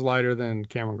 5 pounds lighter than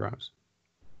Cameron Grimes.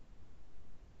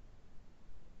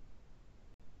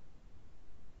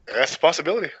 That's a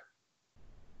possibility.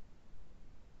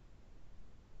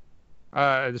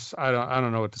 I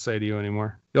don't know what to say to you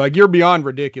anymore. You're beyond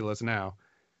ridiculous now.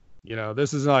 You know,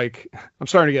 this is like, I'm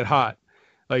starting to get hot.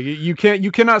 Like you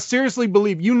cannot seriously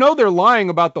believe, they're lying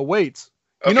about the weights.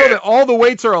 You know that all the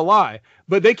weights are a lie,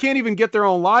 but they can't even get their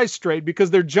own lies straight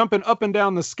because they're jumping up and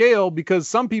down the scale because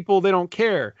some people, they don't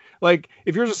care. Like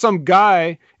if you're just some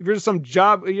guy, if you're just some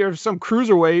you're some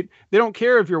cruiserweight, they don't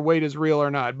care if your weight is real or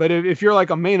not. But if you're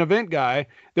like a main event guy,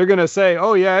 they're going to say,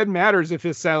 oh yeah, it matters if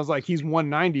it sounds like he's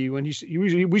 190 when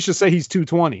we should say he's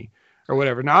 220 or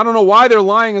whatever. Now, I don't know why they're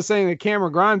lying and saying that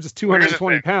Cameron Grimes is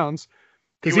 220 pounds.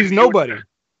 because he's nobody.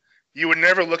 You would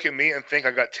never look at me and think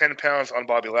I got 10 pounds on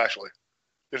Bobby Lashley.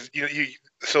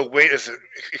 So weight is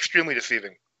extremely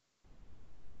deceiving.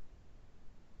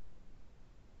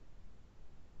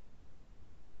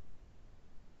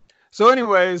 So,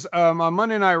 anyways, on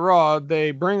Monday Night Raw,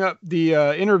 they bring up the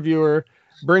interviewer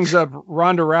brings up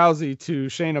Ronda Rousey to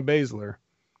Shayna Baszler,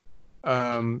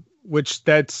 which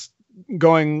that's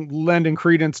lending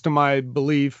credence to my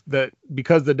belief that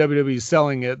because the WWE is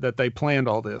selling it, that they planned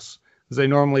all this, because they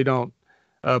normally don't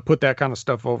put that kind of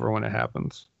stuff over when it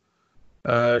happens.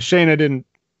 Shayna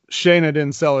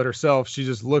didn't sell it herself. She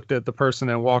just looked at the person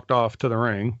and walked off to the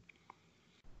ring.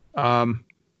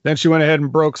 Then she went ahead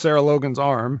and broke Sarah Logan's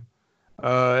arm.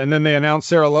 And then they announced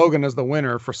Sarah Logan as the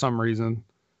winner for some reason.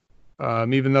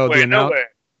 Even though no way.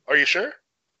 Are you sure?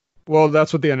 Well,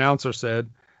 that's what the announcer said.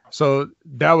 So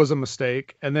that was a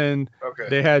mistake. And then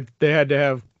they had to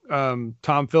have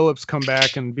Tom Phillips come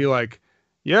back and be like,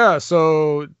 yeah,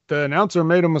 so the announcer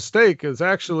made a mistake. It's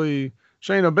actually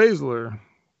Shayna Baszler.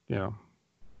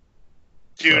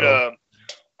 Dude, I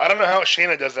don't know how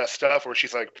Shayna does that stuff where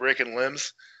she's like breaking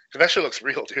limbs. Because that shit looks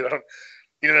real, dude.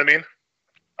 You know what I mean?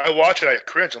 I watch it, I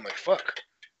cringe. I'm like, fuck.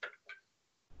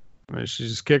 I mean, she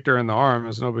just kicked her in the arm.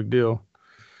 It's no big deal.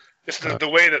 It's the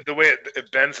way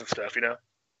it bends and stuff,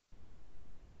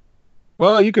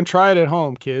 Well, you can try it at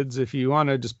home, kids. If you want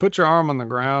to just put your arm on the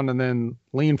ground and then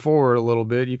lean forward a little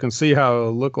bit, you can see how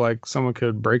it look like someone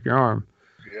could break your arm.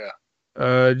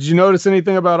 Yeah. Did you notice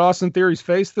anything about Austin Theory's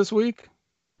face this week?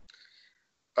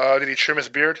 Did he trim his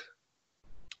beard?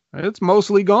 It's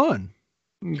mostly gone.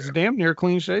 He's damn near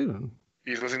clean shaven.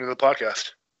 He's listening to the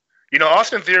podcast.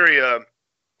 Austin Theory, I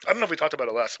don't know if we talked about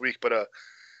it last week, but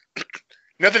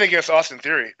nothing against Austin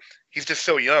Theory. He's just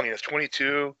so young. He's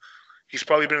 22. He's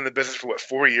probably been in the business for,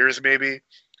 4 years maybe?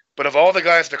 But of all the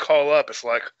guys to call up, it's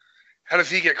like, how does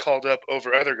he get called up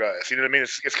over other guys? You know what I mean?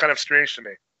 It's kind of strange to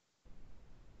me.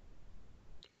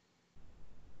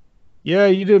 Yeah,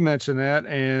 you did mention that,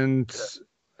 and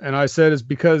I said it's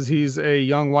because he's a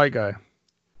young white guy.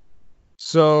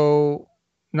 So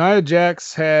Nia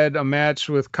Jax had a match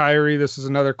with Kyrie. This is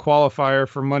another qualifier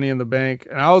for Money in the Bank,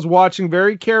 and I was watching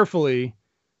very carefully,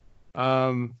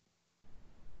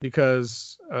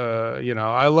 because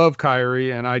I love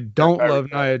Kyrie and I don't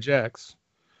love Nia Jax,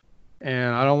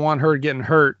 and I don't want her getting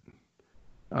hurt.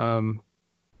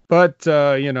 But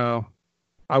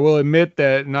I will admit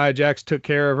that Nia Jax took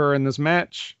care of her in this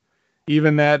match.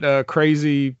 Even that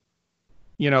crazy,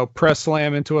 press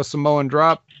slam into a Samoan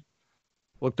drop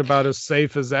looked about as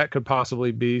safe as that could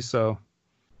possibly be. So,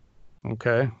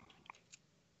 okay.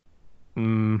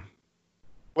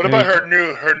 What about her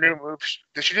new move?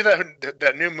 Did she do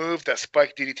that new move, that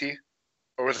spike DDT,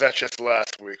 or was that just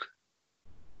last week?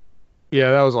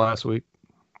 Yeah, that was last week.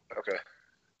 Okay.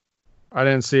 I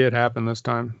didn't see it happen this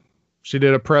time. She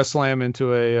did a press slam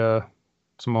into a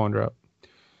Samoan drop.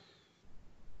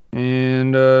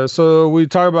 And so we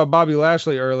talked about Bobby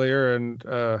Lashley earlier and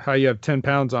how you have 10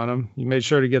 pounds on him. You made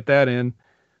sure to get that in.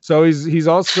 So he's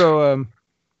also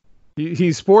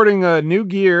he's sporting new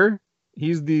gear.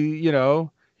 He's the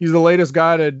latest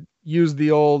guy to use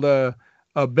the old a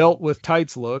belt with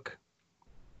tights look.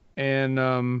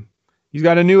 And he's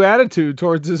got a new attitude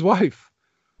towards his wife.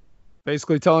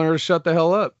 Basically telling her to shut the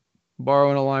hell up.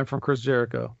 Borrowing a line from Chris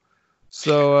Jericho.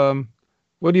 So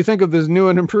what do you think of this new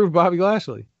and improved Bobby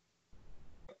Lashley?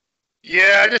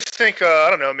 Yeah, I just think, I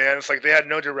don't know, man. It's like they had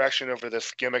no direction over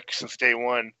this gimmick since day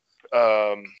one.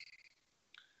 I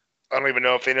don't even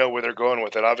know if they know where they're going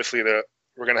with it. Obviously, we're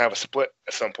going to have a split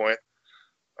at some point.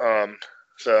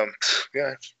 So,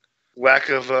 yeah, lack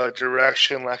of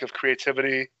direction, lack of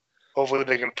creativity. Hopefully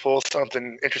they can pull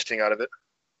something interesting out of it.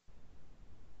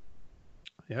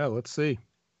 Yeah, let's see.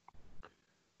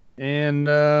 And,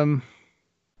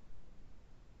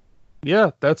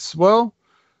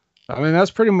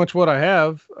 that's pretty much what I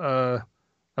have. I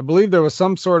believe there was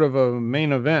some sort of a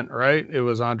main event, right? It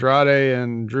was Andrade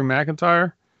and Drew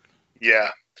McIntyre. Yeah.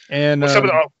 And what's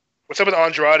up with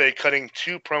Andrade cutting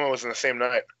 2 promos in the same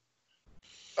night?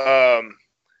 I'm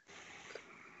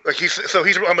a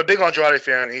big Andrade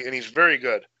fan, and he's very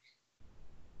good,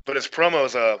 but his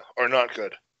promos are not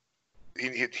good.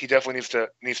 He definitely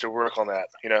needs to work on that,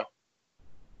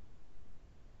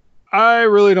 I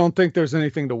really don't think there's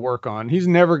anything to work on. He's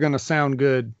never going to sound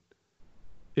good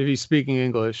if he's speaking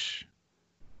English.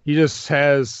 He just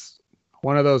has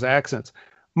one of those accents.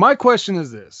 My question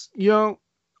is this,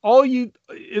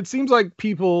 it seems like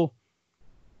people,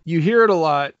 you hear it a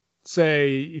lot,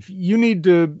 say, if you need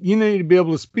to be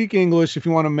able to speak English if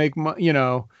you want to make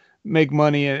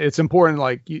money. It's important.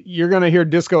 Like you're going to hear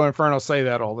Disco Inferno say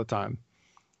that all the time.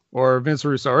 or Vince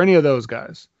Russo or any of those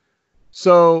guys.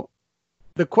 So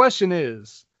the question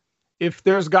is, if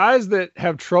there's guys that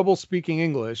have trouble speaking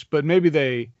English, but maybe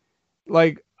they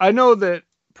like, I know that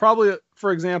probably,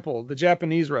 for example, the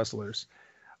Japanese wrestlers,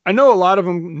 I know a lot of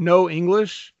them know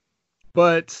English,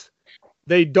 but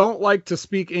they don't like to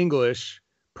speak English,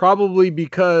 probably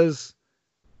because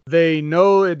they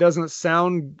know it doesn't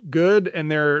sound good and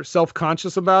they're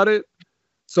self-conscious about it.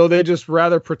 So they just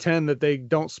rather pretend that they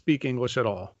don't speak English at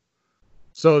all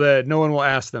so that no one will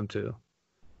ask them to.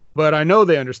 But I know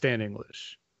they understand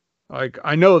English. Like,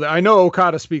 I know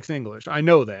Okada speaks English. I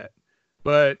know that,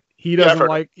 but he doesn't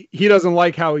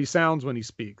like how he sounds when he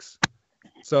speaks.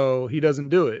 So he doesn't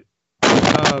do it.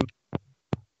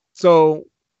 So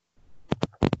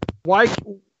why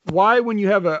when you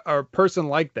have a person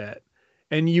like that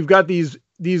and you've got these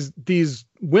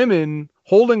women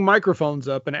holding microphones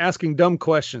up and asking dumb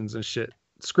questions and shit,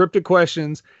 scripted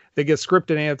questions, they get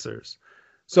scripted answers.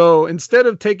 So instead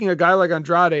of taking a guy like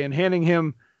Andrade and handing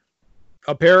him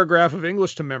a paragraph of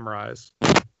English to memorize,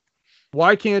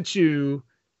 why can't you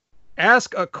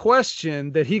ask a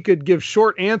question that he could give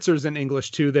short answers in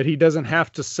English to, that he doesn't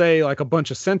have to say like a bunch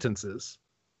of sentences?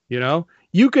 You know,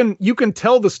 you can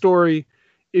tell the story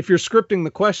if you're scripting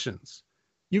the questions.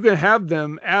 You can have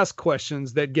them ask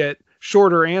questions that get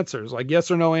shorter answers, like yes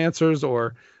or no answers,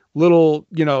 or little,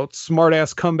 smart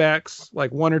ass comebacks,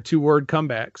 like 1 or 2 word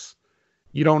comebacks.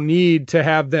 You don't need to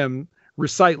have them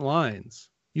recite lines.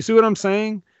 You see what I'm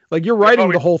saying? Like, you're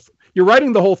writing the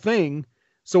whole thing.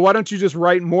 So why don't you just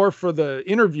write more for the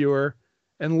interviewer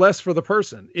and less for the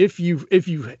person? If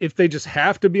they just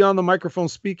have to be on the microphone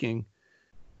speaking,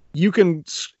 you can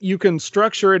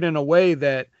structure it in a way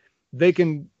that they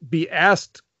can be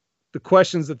asked the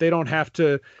questions that they don't have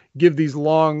to give these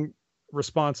long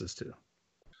responses to.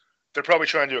 They're probably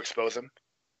trying to expose him.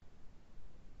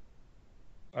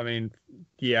 I mean,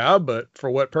 yeah, but for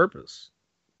what purpose?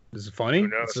 Is it funny?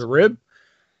 Is it a rib?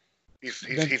 Vince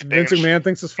McMahon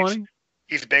thinks it's funny?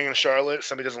 He's banging Charlotte.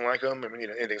 Somebody doesn't like him. I mean,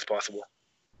 anything's possible.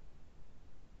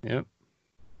 Yeah.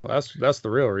 Well, that's the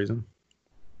real reason.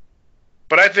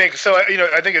 But I think so.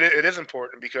 I think it is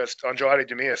important because Andrade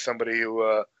to me is somebody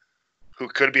who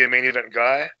could be a main event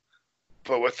guy,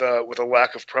 but with a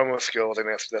lack of promo skills, I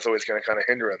think that's always going to kind of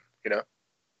hinder him.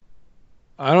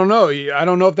 I don't know. I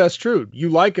don't know if that's true. You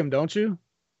like him, don't you?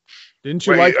 Didn't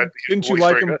you like him? Didn't you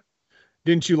like him? Good.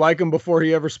 Didn't you like him before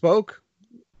he ever spoke?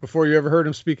 Before you ever heard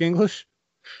him speak English?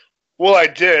 Well, I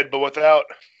did, but without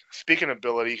speaking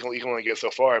ability, you can only get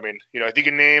so far. I mean, if you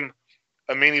can name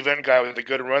a main event guy with a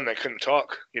good run that couldn't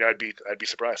talk, I'd be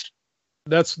surprised.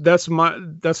 That's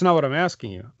not what I'm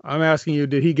asking you. I'm asking you,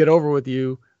 did he get over with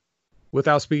you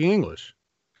without speaking English?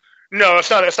 No, it's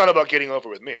not about getting over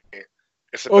with me.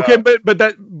 It's about... Okay, but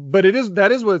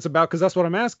that is what it's about, because that's what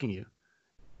I'm asking you.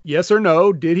 Yes or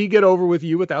no, did he get over with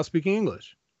you without speaking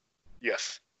English?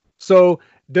 Yes. So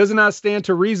does it not stand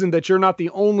to reason that you're not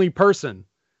the only person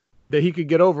that he could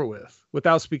get over with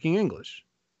without speaking English?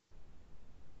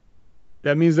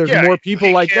 That means there's more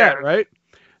people like that, right?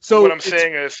 So what I'm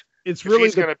saying is, it's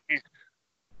really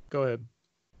Go ahead.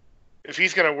 If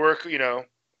he's going to work,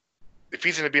 if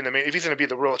he's going to be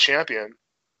the world champion,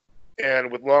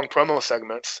 and with long promo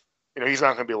segments, he's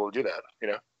not going to be able to do that,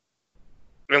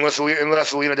 unless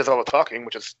Alina does all the talking,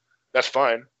 that's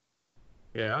fine.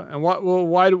 Yeah, and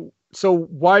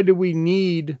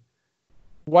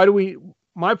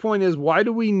my point is, why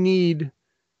do we need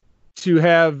to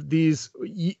have these?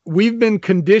 We've been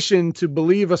conditioned to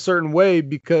believe a certain way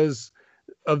because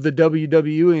of the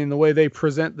WWE and the way they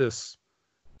present this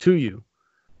to you.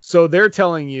 So they're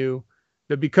telling you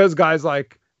that because guys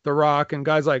like The Rock and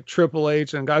guys like Triple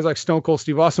H and guys like Stone Cold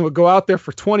Steve Austin would go out there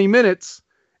for 20 minutes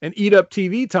and eat up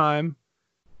TV time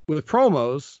with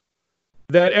promos,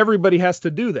 that everybody has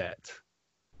to do that.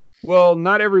 Well,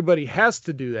 not everybody has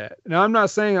to do that. Now, I'm not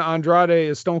saying Andrade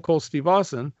is Stone Cold Steve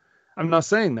Austin. I'm not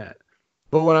saying that.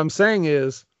 But what I'm saying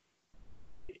is,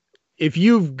 if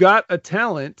you've got a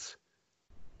talent,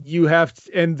 you have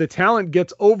to, and the talent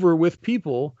gets over with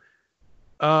people,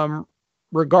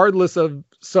 regardless of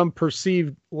some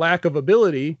perceived lack of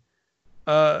ability,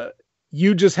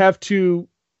 you just have to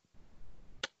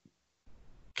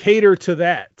cater to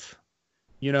that.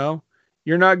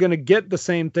 You're not going to get the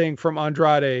same thing from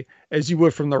Andrade as you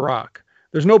would from The Rock.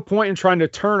 There's no point in trying to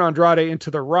turn Andrade into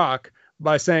The Rock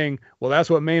by saying, well, that's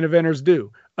what main eventers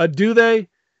do. Do they?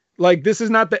 Like, this is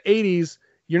not the 80s.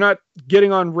 You're not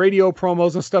getting on radio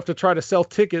promos and stuff to try to sell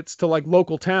tickets to like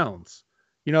local towns.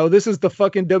 This is the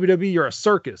fucking WWE. You're a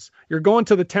circus. You're going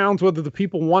to the towns whether the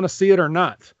people want to see it or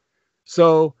not.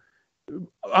 So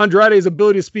Andrade's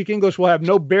ability to speak English will have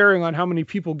no bearing on how many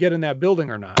people get in that building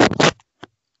or not.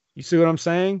 You see what I'm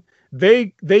saying?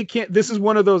 They can't. This is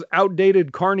one of those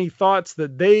outdated carny thoughts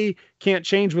that they can't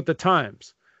change with the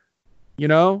times. You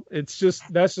know, it's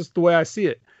just, that's just the way I see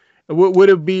it. Would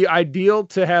it be ideal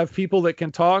to have people that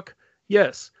can talk?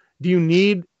 Yes. Do you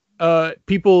need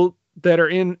people that are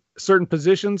in certain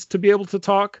positions to be able to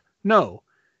talk? No.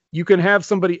 You can have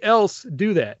somebody else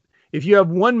do that. If you have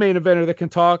one main eventer that can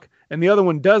talk and the other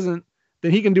one doesn't,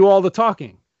 then he can do all the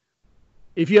talking.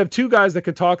 If you have two guys that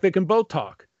can talk, they can both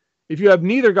talk. If you have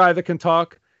neither guy that can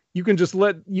talk, you can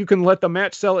let the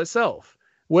match sell itself.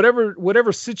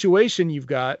 Whatever situation you've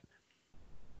got,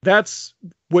 that's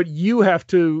what you have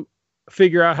to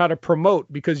figure out how to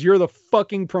promote, because you're the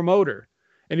fucking promoter.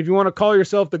 And if you want to call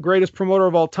yourself the greatest promoter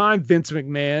of all time, Vince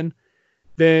McMahon,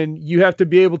 then you have to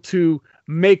be able to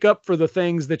make up for the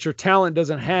things that your talent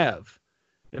doesn't have.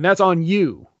 And that's on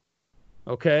you.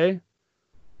 Okay?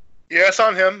 Yeah, it's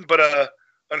on him, but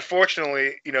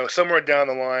unfortunately, somewhere down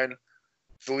the line,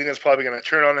 Zelina's probably going to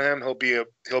turn on him.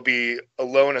 He'll be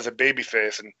alone as a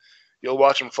babyface, and you'll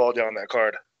watch him fall down that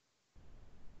card.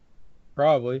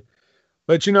 Probably.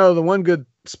 But the one good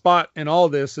spot in all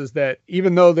this is that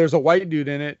even though there's a white dude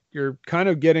in it, you're kind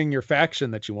of getting your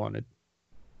faction that you wanted.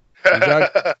 You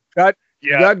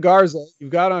got Garza, you've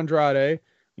got Andrade,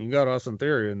 you got Austin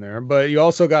Theory in there, but you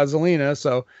also got Zelina.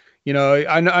 So,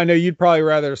 I know you'd probably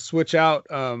rather switch out,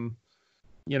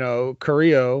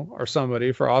 Carrillo or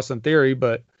somebody for Austin Theory,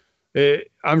 but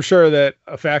I'm sure that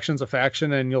a faction's a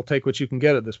faction, and you'll take what you can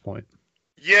get at this point.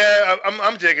 Yeah,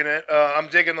 I'm digging it. I'm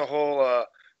digging the whole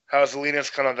how Zelina's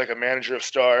kind of like a manager of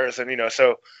stars, and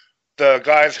so the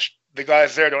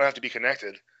guys there don't have to be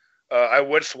connected. I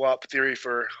would swap Theory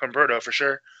for Humberto for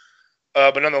sure,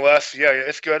 but nonetheless, yeah,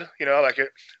 it's good. I like it.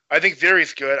 I think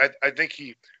Theory's good. I think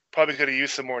he probably could have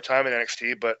used some more time in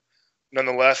NXT, but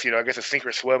nonetheless, I guess it's sink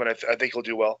or swim, and I think he'll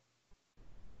do well.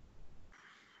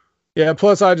 Yeah,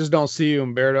 plus I just don't see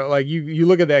Humberto. Like, you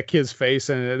look at that kid's face,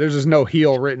 and there's just no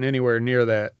heel written anywhere near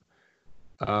that.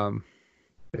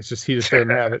 It's just he just doesn't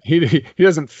have it. He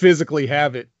doesn't physically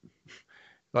have it.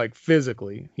 Like,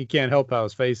 physically, he can't help how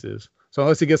his face is. So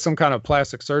unless he gets some kind of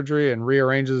plastic surgery and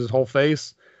rearranges his whole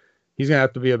face, he's gonna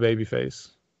have to be a baby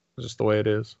face. It's just the way it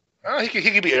is. He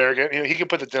could be arrogant. He could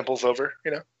put the dimples over.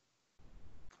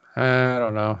 I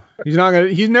don't know. He's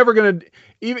never gonna.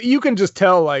 Even you can just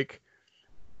tell. Like,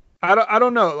 I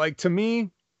don't know. Like, to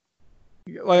me,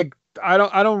 like, I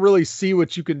don't really see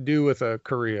what you can do with a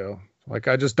Carrillo. Like,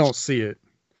 I just don't see it.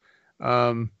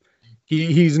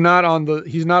 He's not on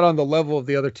the level of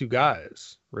the other two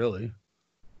guys, really.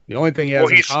 The only thing he has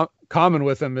in common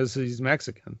with him is he's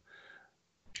Mexican.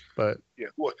 But yeah,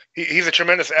 well, he's a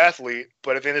tremendous athlete,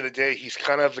 but at the end of the day, he's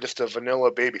kind of just a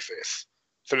vanilla babyface.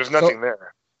 So there's nothing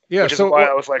there. Yeah, which is why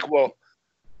I was like, well,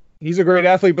 he's a great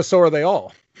athlete, but so are they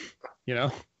all.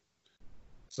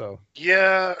 So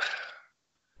yeah,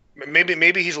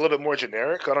 maybe he's a little bit more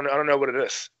generic. I don't know what it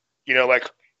is.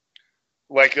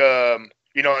 Andrade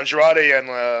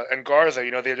and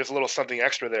Garza. They're just a little something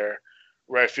extra there.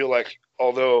 Where I feel like,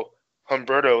 although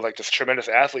Humberto, like, this tremendous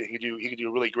athlete, he could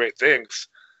do really great things.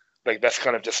 Like, that's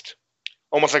kind of just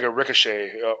almost like a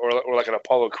Ricochet or like an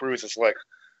Apollo Crews. It's like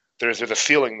there's a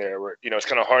ceiling there where it's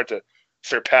kind of hard to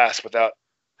surpass without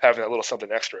having that little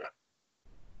something extra.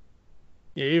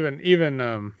 Yeah, even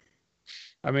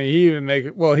I mean,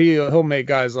 he'll make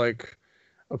guys like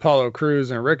Apollo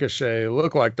Crews and Ricochet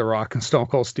look like The Rock and Stone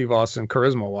Cold Steve Austin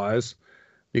charisma wise,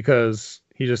 because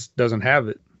he just doesn't have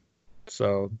it.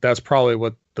 So that's probably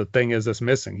what the thing is that's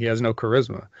missing. He has no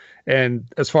charisma. And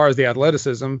as far as the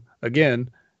athleticism, again,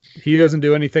 he doesn't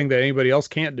do anything that anybody else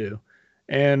can't do.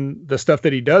 And the stuff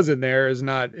that he does in there it's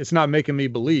not making me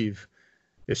believe.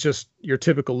 It's just your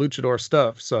typical luchador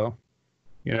stuff. So,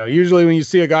 usually when you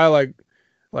see a guy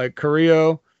like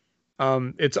Carrillo,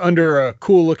 it's under a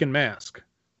cool looking mask.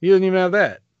 He doesn't even have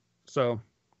that. So,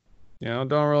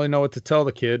 don't really know what to tell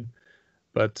the kid.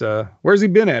 But where's he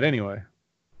been at anyway?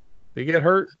 Did he get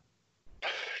hurt?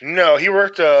 No, he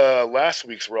worked last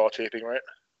week's Raw taping, right?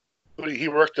 He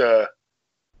worked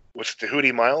with the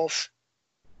Hootie Miles.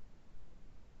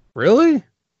 Really?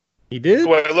 He did?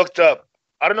 So I looked up.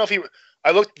 I don't know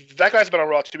if that guy's been on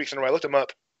Raw 2 weeks in a row. I looked him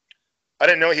up. I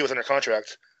didn't know he was under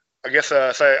contract. I guess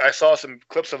so I saw some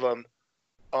clips of him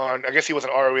on. I guess he was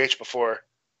an ROH before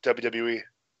WWE.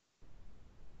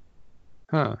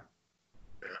 Huh.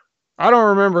 Yeah. I don't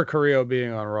remember Carrillo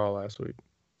being on Raw last week.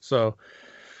 So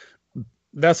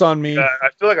that's on me. I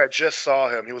feel like I just saw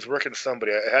him. He was working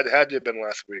somebody. It had to have been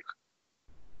last week.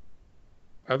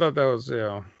 I thought that was,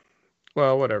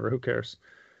 well, whatever. Who cares?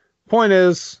 Point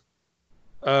is,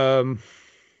 Um,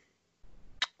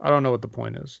 I don't know what the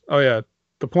point is. Oh yeah,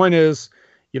 the point is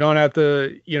you don't have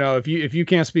to. If you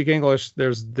can't speak English,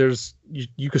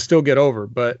 you can still get over.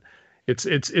 But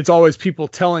it's always people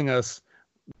telling us,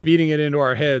 beating it into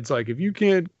our heads, like if you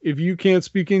can't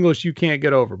speak English, you can't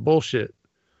get over. Bullshit.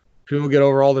 People get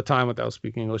over all the time without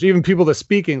speaking English. Even people that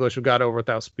speak English have got over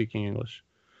without speaking English.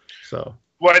 So.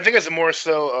 Well, I think it's more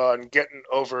so on getting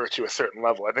over to a certain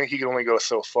level. I think he can only go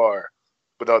so far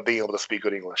without being able to speak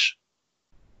good English.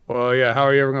 Well, yeah. How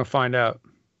are you ever going to find out?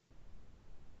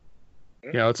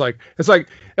 It's like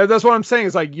that's what I'm saying.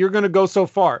 It's like you're going to go so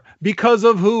far because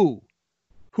of who?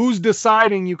 Who's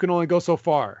deciding you can only go so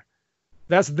far?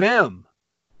 That's them,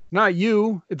 not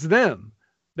you. It's them.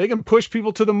 They can push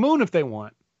people to the moon if they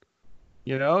want,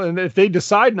 and if they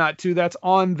decide not to, that's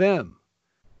on them.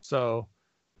 So,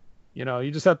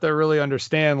 you just have to really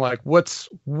understand like what's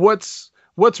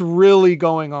really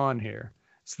going on here.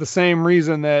 It's the same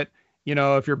reason that,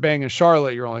 if you're banging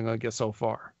Charlotte, you're only going to get so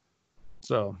far.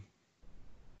 So,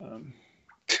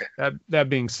 that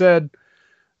being said,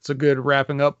 it's a good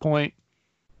wrapping up point.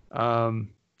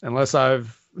 Unless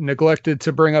I've neglected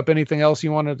to bring up anything else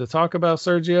you wanted to talk about,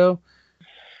 Sergio?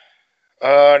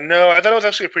 No, I thought it was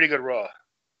actually a pretty good Raw.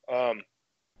 I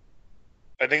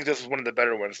think this is one of the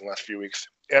better ones in the last few weeks.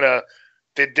 And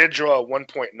they did draw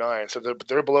 1.9, so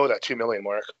they're below that 2 million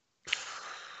mark.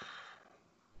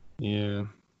 Yeah.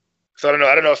 So I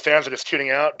don't know if fans are just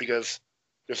tuning out because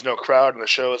there's no crowd and the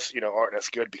shows, aren't as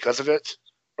good because of it,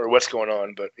 or what's going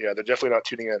on. But yeah, they're definitely not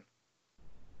tuning in.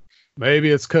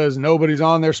 Maybe it's because nobody's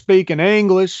on there speaking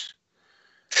English.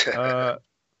 No,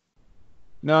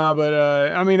 but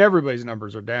I mean, everybody's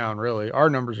numbers are down, really. Our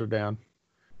numbers are down.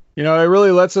 It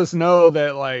really lets us know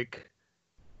that, like,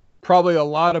 probably a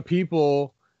lot of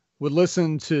people would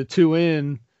listen to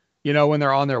 2In, when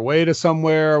they're on their way to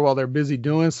somewhere while they're busy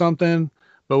doing something.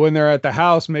 But when they're at the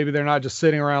house, maybe they're not just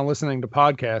sitting around listening to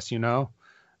podcasts,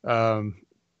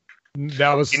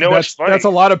 That's a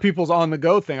lot of people's on the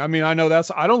go thing. I mean, I know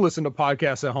I don't listen to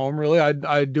podcasts at home, really.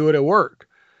 I do it at work.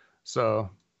 So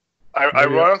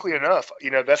ironically enough,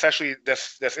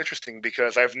 that's interesting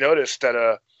because I've noticed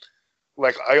that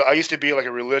like I used to be like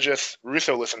a religious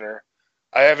Russo listener.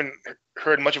 I haven't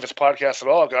heard much of his podcast at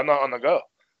all because I'm not on the go.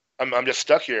 I'm just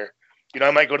stuck here.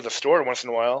 I might go to the store once in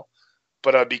a while,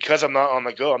 but because I'm not on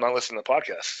the go, I'm not listening to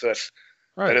podcasts. So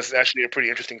that is actually a pretty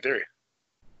interesting theory.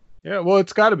 Yeah, well,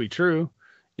 it's got to be true.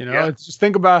 It's just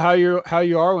think about how you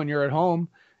are when you're at home.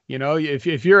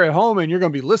 If you're at home and you're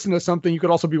going to be listening to something, you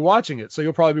could also be watching it. So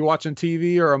you'll probably be watching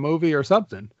TV or a movie or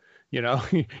something. You're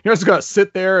just going to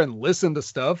sit there and listen to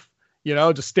stuff.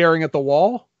 Just staring at the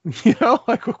wall.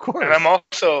 Like, of course. And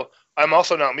I'm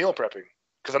also not meal prepping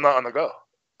because I'm not on the go.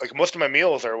 Like most of my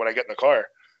meals are when I get in the car.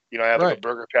 I have like a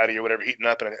burger patty or whatever heating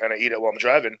up, and I eat it while I'm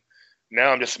driving. Now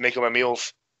I'm just making my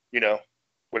meals.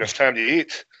 When it's time to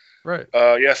eat. Right.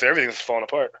 So everything's falling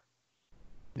apart.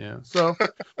 Yeah. So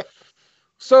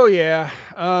yeah.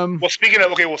 Well, speaking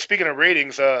of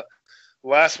ratings,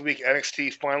 last week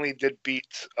NXT finally did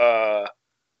beat AEW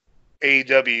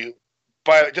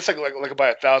by just like by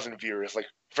 1,000 viewers, like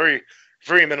very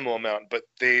very minimal amount, but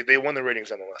they won the ratings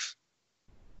nonetheless.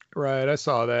 Right. I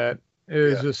saw that. It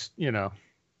was just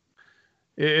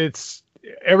it's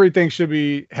everything should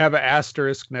have an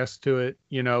asterisk next to it,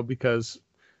 because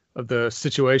of the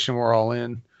situation we're all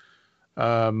in.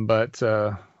 But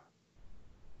that's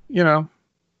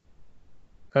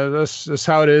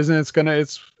how it is. And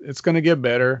it's gonna get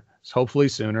better. It's hopefully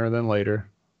sooner than later.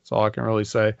 That's all I can really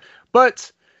say.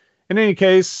 But in any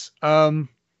case,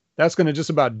 that's going to just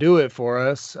about do it for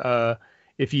us.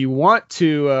 If you want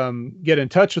to get in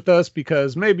touch with us,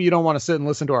 because maybe you don't want to sit and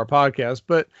listen to our podcast,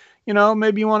 but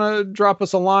maybe you want to drop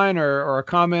us a line or a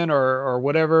comment or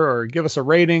whatever, or give us a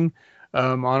rating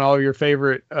on all your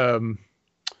favorite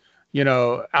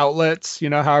outlets,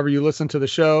 however you listen to the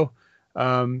show,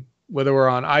 whether we're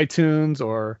on iTunes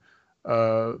or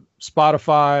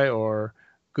Spotify or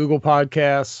Google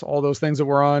Podcasts, all those things that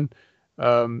we're on.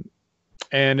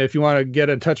 And if you want to get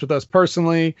in touch with us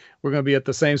personally, we're going to be at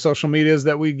the same social medias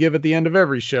that we give at the end of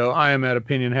every show. I am at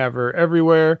Opinion Haver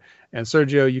everywhere. And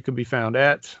Sergio, you can be found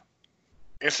at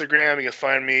Instagram. You can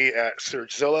find me at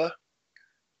Sergzilla.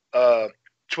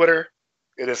 Twitter,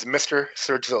 it is Mr.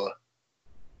 Sergzilla.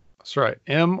 That's right.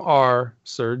 Mr.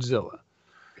 Sergzilla.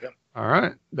 Yep. All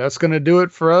right. That's going to do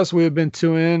it for us. We have been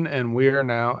 2In, and we are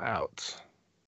now out.